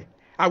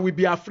 I will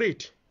be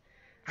afraid.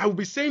 I will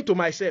be saying to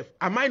myself,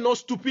 am I not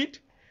stupid?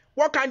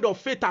 What kind of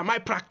faith am I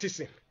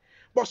practicing?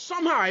 But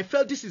somehow I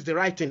felt this is the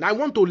right thing. I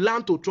want to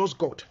learn to trust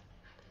God.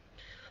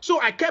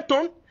 So I kept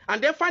on,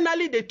 and then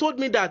finally they told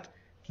me that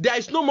there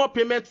is no more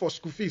payment for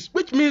school fees,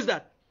 which means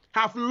that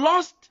I've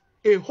lost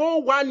a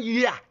whole 1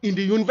 year in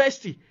the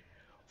university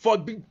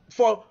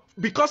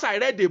because I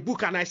read a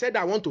book and I said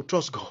I want to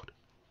trust God.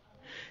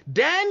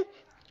 Then,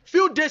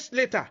 few days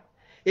later,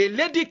 a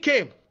lady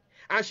came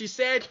and she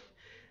said,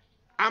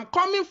 I'm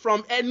coming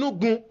from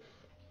Enugu.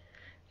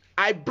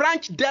 I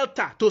branched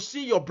Delta to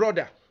see your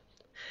brother.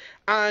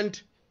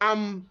 And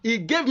he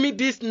gave me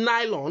this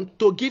nylon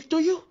to give to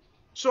you.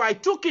 So I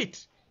took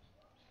it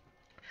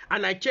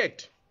and I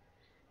checked.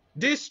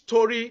 This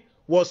story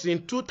was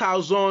in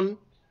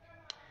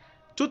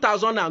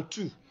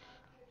 2002.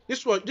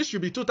 This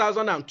should be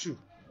 2002.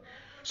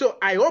 So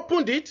I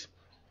opened it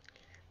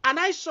and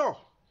I saw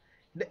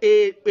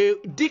a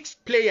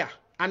disc player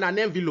and an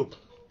envelope.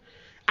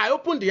 I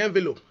opened the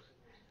envelope.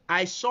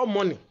 I saw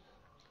money.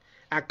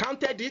 I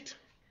counted it.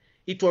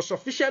 It was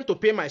sufficient to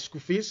pay my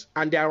school fees,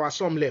 and there were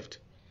some left.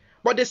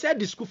 But they said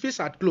the school fees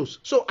had closed.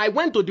 So I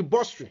went to the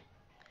bursary.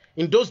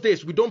 In those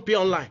days, we don't pay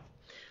online.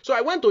 So I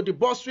went to the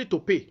bursary to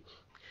pay.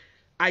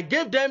 I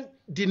gave them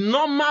the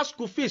normal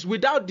school fees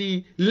without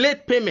the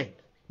late payment.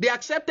 They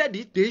accepted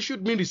it. They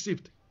issued me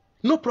receipt.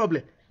 No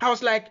problem. I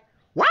was like,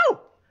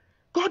 wow,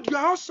 God, you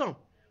are awesome.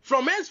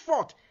 From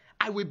henceforth,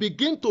 I will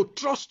begin to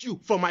trust you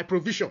for my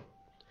provision.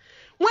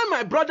 When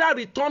my brother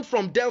returned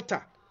from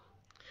Delta,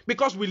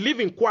 because we live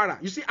in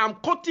Kwara, you see, I'm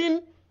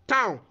quoting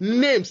town,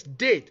 names,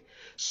 date,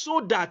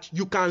 so that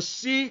you can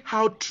see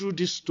how true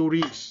this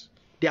story is.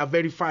 They are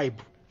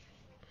verifiable.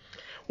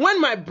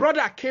 When my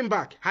brother came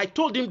back, I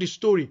told him the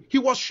story. He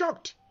was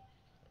shocked.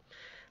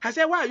 I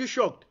said, why are you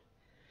shocked?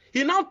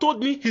 He now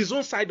told me his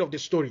own side of the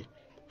story.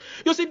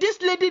 You see,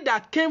 this lady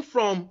that came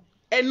from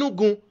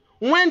Enugu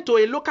went to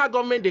a local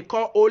government they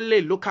call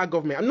Ole local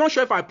government. I'm not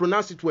sure if I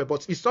pronounce it well,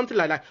 but it's something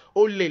like that.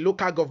 Ole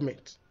local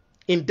government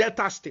in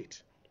Delta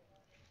State.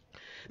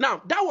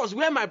 Now, that was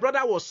where my brother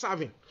was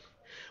serving.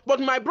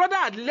 But my brother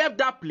had left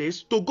that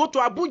place to go to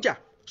Abuja.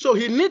 So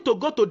he need to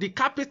go to the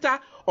capital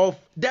of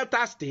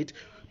Delta State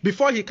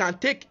before he can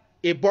take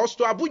a bus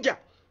to Abuja.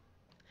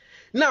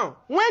 Now,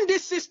 when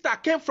this sister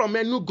came from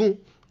Enugu,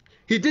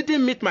 he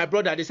didn't meet my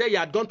brother. They said he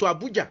had gone to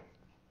Abuja.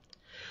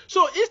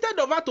 So instead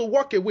of her to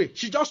walk away,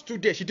 she just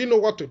stood there. She didn't know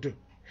what to do.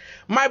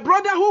 My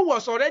brother, who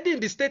was already in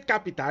the state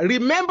capital,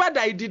 remembered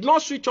that he did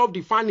not switch off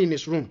the fan in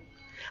his room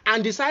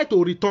and decided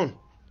to return.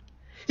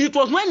 It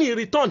was when he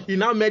returned, he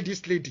now met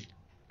this lady.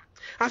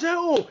 I said,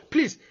 oh,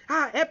 please,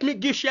 help me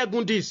give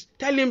Shegun this.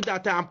 Tell him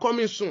that I'm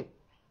coming soon.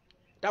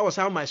 That was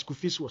how my school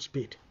fees was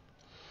paid.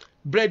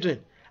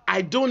 Brethren,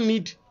 I don't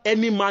need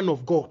any man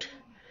of God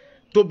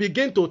to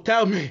begin to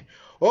tell me,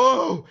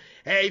 oh,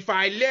 if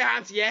I lay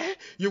hands here,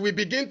 you will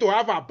begin to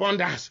have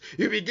abundance.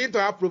 You begin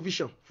to have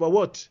provision. For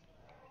what?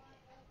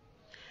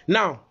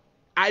 Now,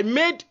 I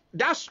made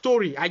that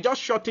story. I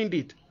just shortened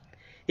it.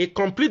 A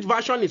complete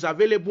version is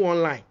available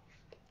online.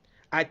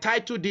 I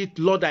titled it,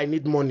 Lord, I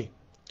Need Money.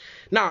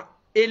 Now,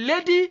 a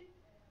lady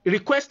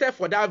requested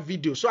for that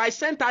video. So I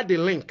sent her the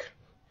link.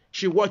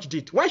 She watched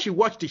it. When she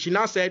watched it, she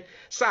now said,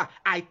 sir,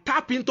 I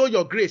tap into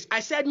your grace. I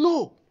said,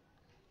 no.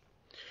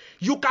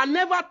 You can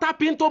never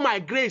tap into my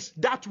grace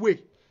that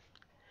way.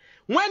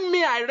 When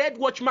I read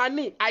Watchman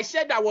Nee, I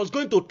said I was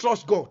going to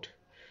trust God.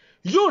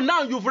 You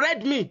now, you've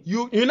read me.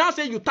 You now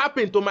say you tap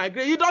into my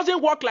grace. It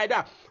doesn't work like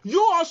that.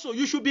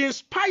 You should be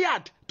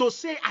inspired to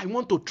say, I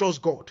want to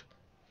trust God.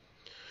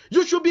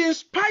 You should be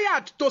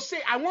inspired to say,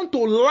 I want to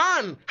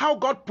learn how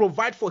God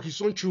provides for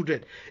his own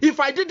children.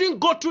 If I didn't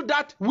go through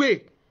that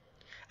way,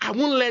 I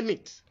won't learn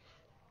it.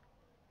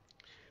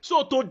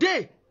 So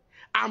today,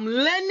 I'm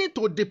learning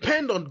to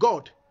depend on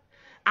God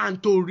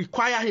and to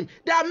require him.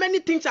 There are many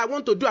things I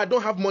want to do I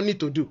don't have money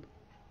to do.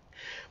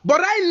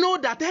 But I know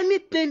that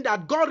anything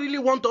that God really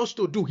wants us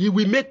to do, he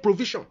will make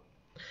provision.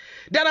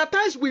 There are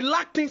times we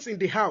lack things in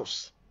the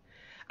house,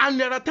 and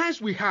there are times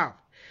we have.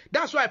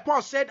 That's why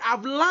Paul said,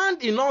 I've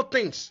learned in all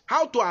things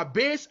how to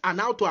abase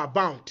and how to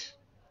abound.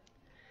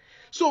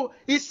 So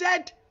he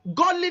said,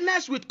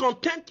 godliness with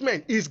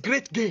contentment is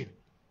great gain.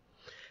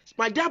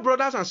 My dear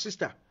brothers and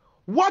sisters,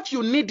 what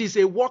you need is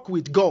a walk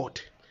with God.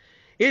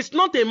 It's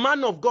not a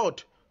man of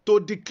God to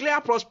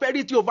declare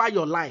prosperity over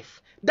your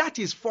life. That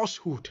is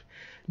falsehood.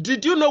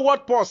 Did you know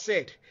what Paul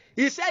said?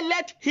 He said,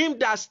 let him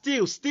that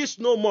steals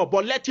no more,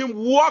 but let him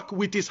walk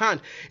with his hand.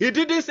 He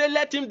didn't say,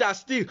 let him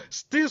that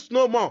steals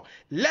no more.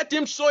 Let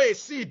him sow a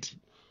seed.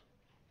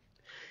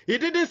 He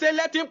didn't say,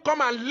 let him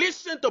come and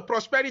listen to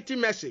prosperity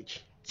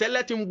message. He said,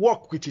 let him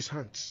walk with his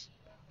hands.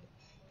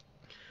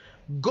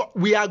 God,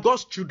 we are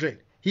God's children.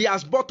 He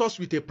has bought us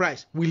with a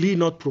price. Will he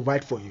not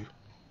provide for you?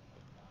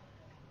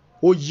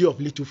 O ye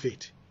of little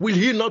faith. Will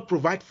he not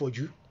provide for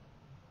you?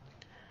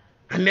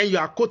 And then you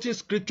are quoting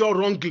scripture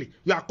wrongly.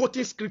 You are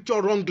quoting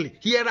scripture wrongly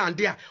here and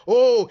there.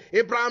 Oh,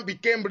 Abraham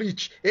became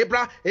rich.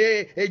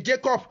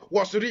 Jacob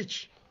was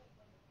rich.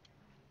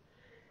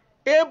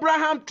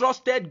 Abraham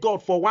trusted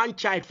God for one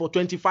child for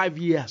 25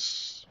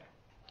 years.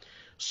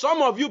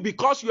 Some of you,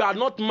 because you are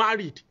not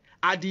married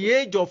at the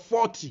age of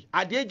 40,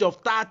 at the age of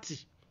 30,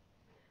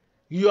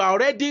 you are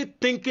already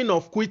thinking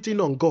of quitting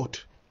on God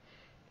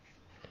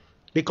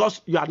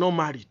because you are not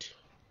married.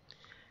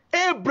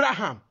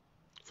 Abraham,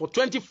 for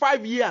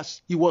 25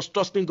 years, he was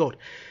trusting God.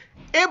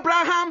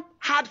 Abraham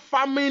had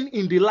famine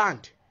in the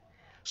land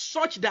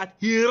such that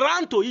he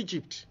ran to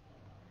Egypt.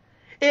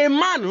 A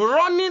man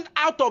running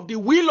out of the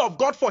will of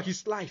God for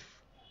his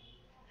life.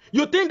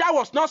 You think that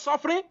was not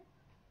suffering?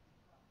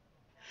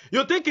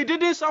 You think he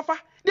didn't suffer?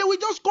 They will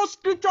just quote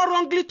scripture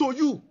wrongly to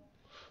you.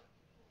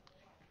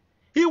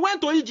 He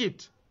went to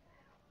Egypt.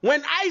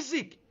 When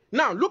Isaac,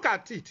 now look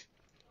at it.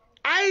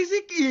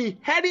 Isaac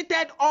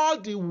inherited all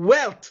the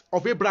wealth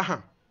of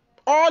Abraham.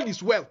 All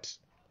his wealth.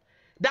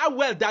 That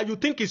wealth that you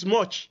think is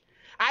much.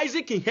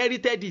 Isaac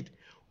inherited it.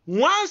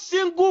 One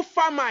single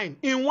famine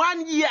in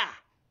 1 year.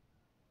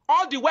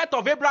 All the wealth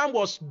of Abraham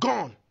was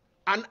gone.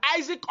 And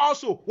Isaac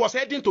also was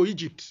heading to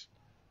Egypt.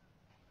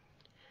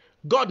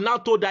 God now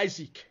told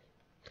Isaac,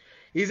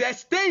 he said,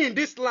 stay in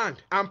this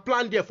land and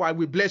plant there, for I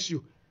will bless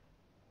you.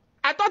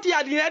 I thought he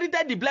had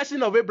inherited the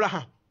blessing of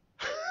Abraham.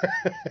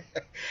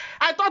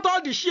 I thought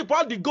all the sheep,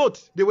 all the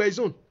goats, they were his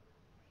own.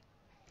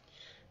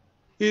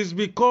 It's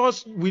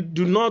because we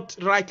do not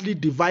rightly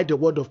divide the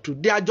word of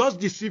truth. They are just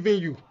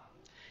deceiving you.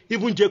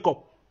 Even Jacob.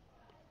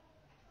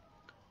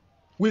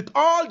 With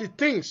all the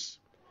things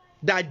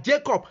that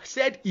Jacob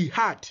said he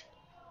had,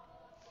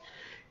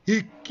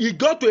 he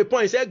got to a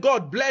point, he said,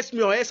 God bless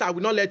me or else I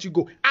will not let you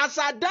go. As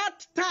at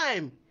that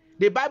time,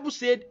 the Bible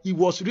said he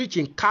was rich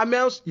in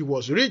camels, he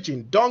was rich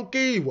in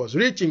donkey, he was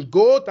rich in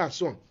goat and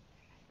so on.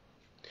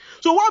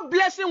 So what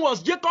blessing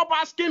was Jacob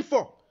asking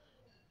for?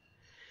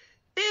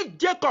 If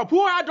Jacob,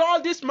 who had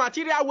all this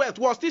material wealth,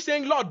 was still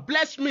saying, Lord,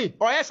 bless me,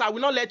 or else I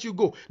will not let you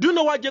go. Do you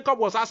know what Jacob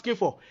was asking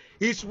for?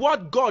 It's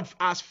what God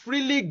has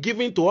freely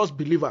given to us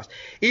believers.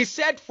 He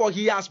said, for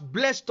he has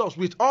blessed us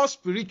with all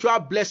spiritual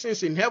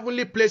blessings in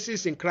heavenly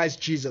places in Christ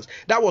Jesus.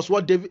 That was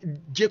what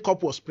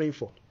Jacob was praying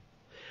for.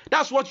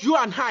 That's what you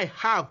and I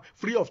have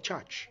free of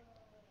charge.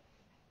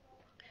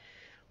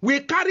 We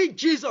carry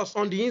Jesus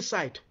on the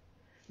inside.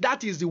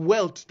 That is the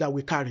wealth that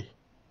we carry.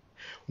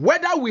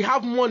 Whether we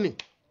have money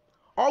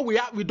or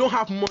we don't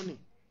have money,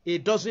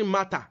 it doesn't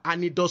matter,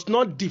 and it does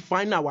not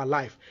define our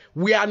life.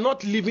 We are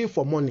not living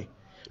for money.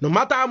 No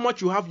matter how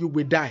much you have, you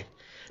will die.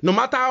 No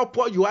matter how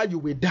poor you are, you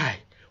will die.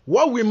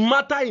 What will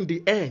matter in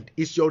the end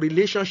is your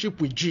relationship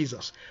with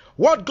Jesus.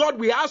 What God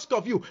will ask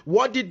of you,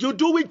 what did you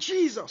do with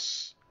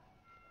Jesus?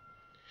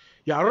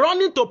 You are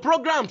running to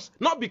programs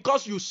not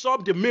because you saw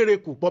the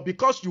miracle, but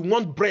because you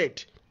want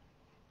bread.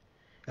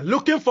 You're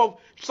looking for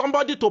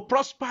somebody to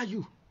prosper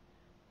you.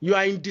 You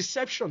are in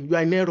deception. You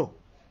are in error.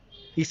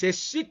 He says,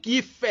 seek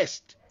ye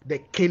first the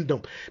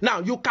kingdom. Now,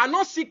 you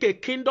cannot seek a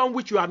kingdom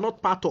which you are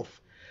not part of.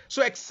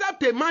 So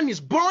except a man is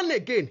born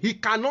again, he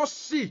cannot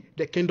see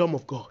the kingdom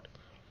of God.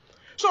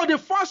 So the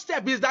first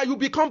step is that you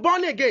become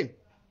born again.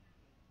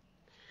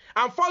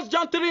 And 1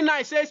 John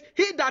 3:9 says,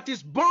 he that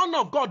is born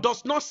of God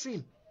does not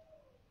sin.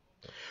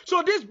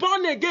 So this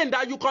born again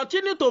that you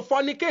continue to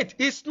fornicate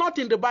is not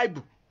in the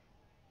Bible.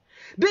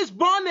 This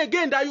born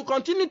again that you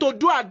continue to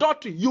do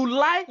adultery, you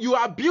lie, you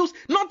abuse,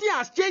 nothing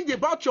has changed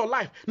about your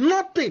life.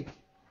 Nothing.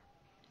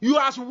 You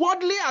are as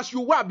worldly as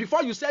you were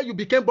before you said you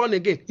became born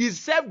again. It's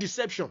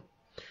self-deception.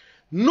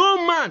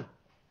 No man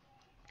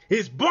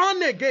is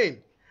born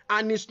again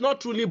and is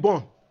not truly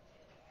born.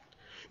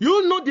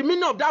 You know the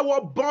meaning of that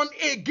word born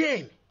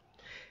again.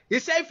 He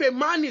said if a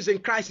man is in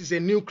Christ, he's a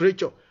new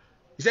creature.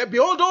 He said,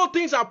 behold, all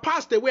things are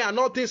passed away and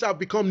all things have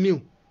become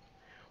new.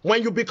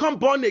 When you become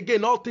born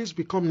again, all things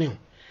become new.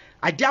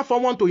 I therefore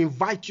want to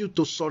invite you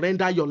to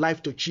surrender your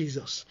life to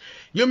Jesus.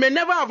 You may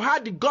never have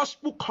heard the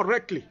gospel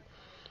correctly,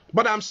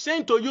 but I'm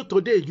saying to you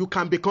today, you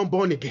can become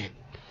born again.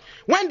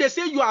 When they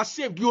say you are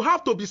saved, you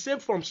have to be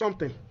saved from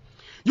something.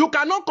 You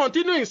cannot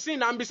continue in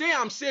sin and be saying,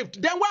 I'm saved.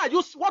 Then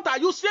what are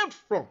you saved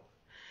from?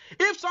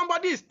 If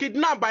somebody is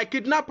kidnapped by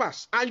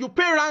kidnappers and you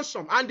pay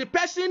ransom and the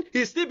person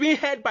is still being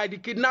held by the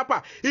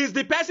kidnapper, is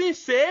the person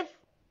saved?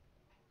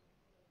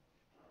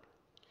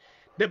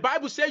 The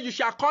Bible says you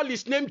shall call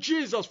his name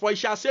Jesus, for he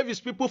shall save his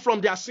people from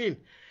their sin.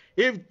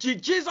 If the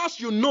Jesus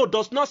you know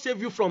does not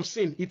save you from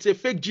sin, it's a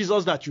fake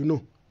Jesus that you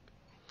know.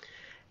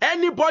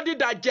 Anybody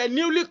that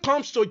genuinely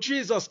comes to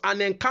Jesus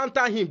and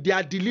encounter him, they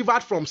are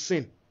delivered from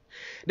sin.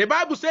 The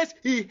Bible says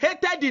he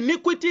hated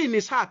iniquity in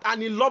his heart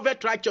and he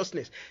loved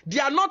righteousness. They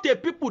are not a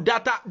people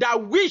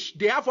that wish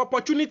they have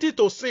opportunity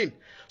to sin.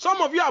 Some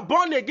of you are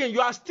born again.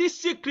 You are still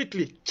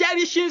secretly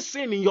cherishing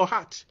sin in your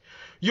heart.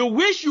 You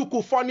wish you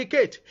could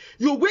fornicate.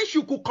 You wish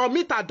you could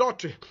commit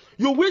adultery.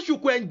 You wish you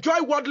could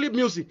enjoy worldly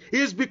music.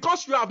 It's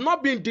because you have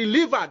not been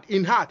delivered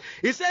in heart.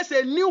 It says,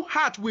 a new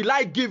heart will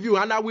I give you,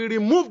 and I will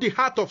remove the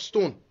heart of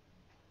stone.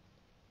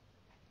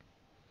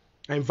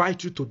 I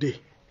invite you today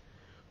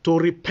to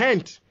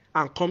repent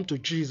and come to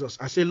Jesus.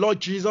 I say, Lord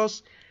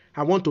Jesus,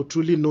 I want to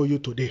truly know you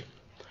today.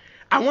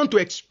 I want to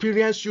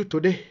experience you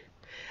today.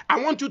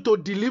 I want you to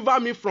deliver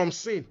me from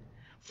sin.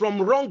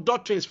 from wrong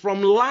doctrines,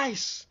 from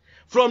lies,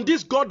 from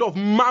this God of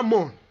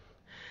mammon.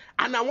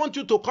 And I want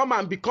you to come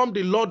and become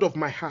the Lord of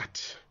my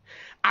heart.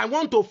 I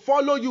want to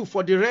follow you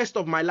for the rest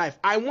of my life.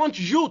 I want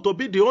you to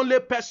be the only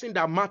person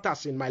that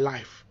matters in my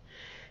life.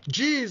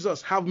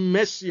 Jesus, have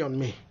mercy on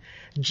me.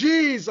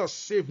 Jesus,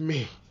 save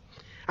me.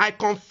 I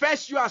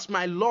confess you as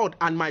my Lord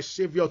and my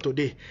Savior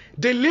today.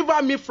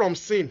 Deliver me from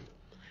sin.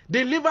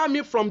 Deliver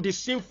me from the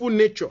sinful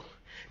nature.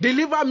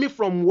 Deliver me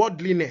from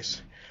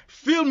worldliness.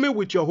 Fill me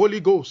with your Holy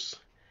Ghost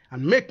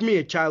and make me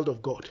a child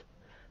of God.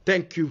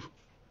 Thank you.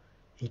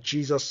 In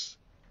Jesus'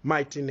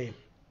 mighty name.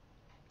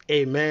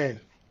 Amen.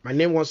 My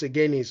name once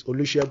again is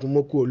Olusegun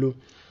Mokuolu.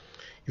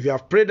 If you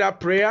have prayed that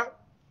prayer,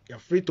 you're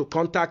free to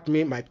contact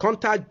me. My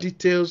contact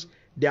details,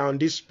 they are on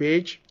this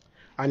page.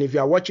 And if you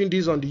are watching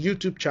this on the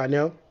YouTube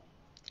channel,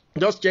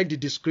 just check the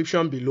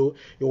description below.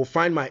 You will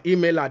find my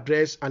email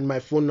address and my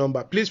phone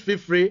number. Please feel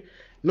free.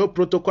 No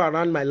protocol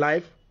around my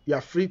life. You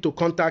are free to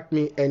contact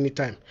me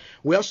anytime.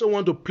 We also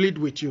want to plead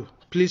with you.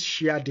 Please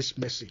share this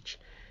message.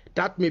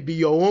 That may be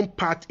your own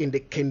part in the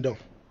kingdom.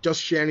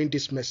 Just sharing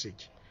this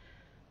message.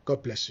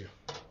 God bless you.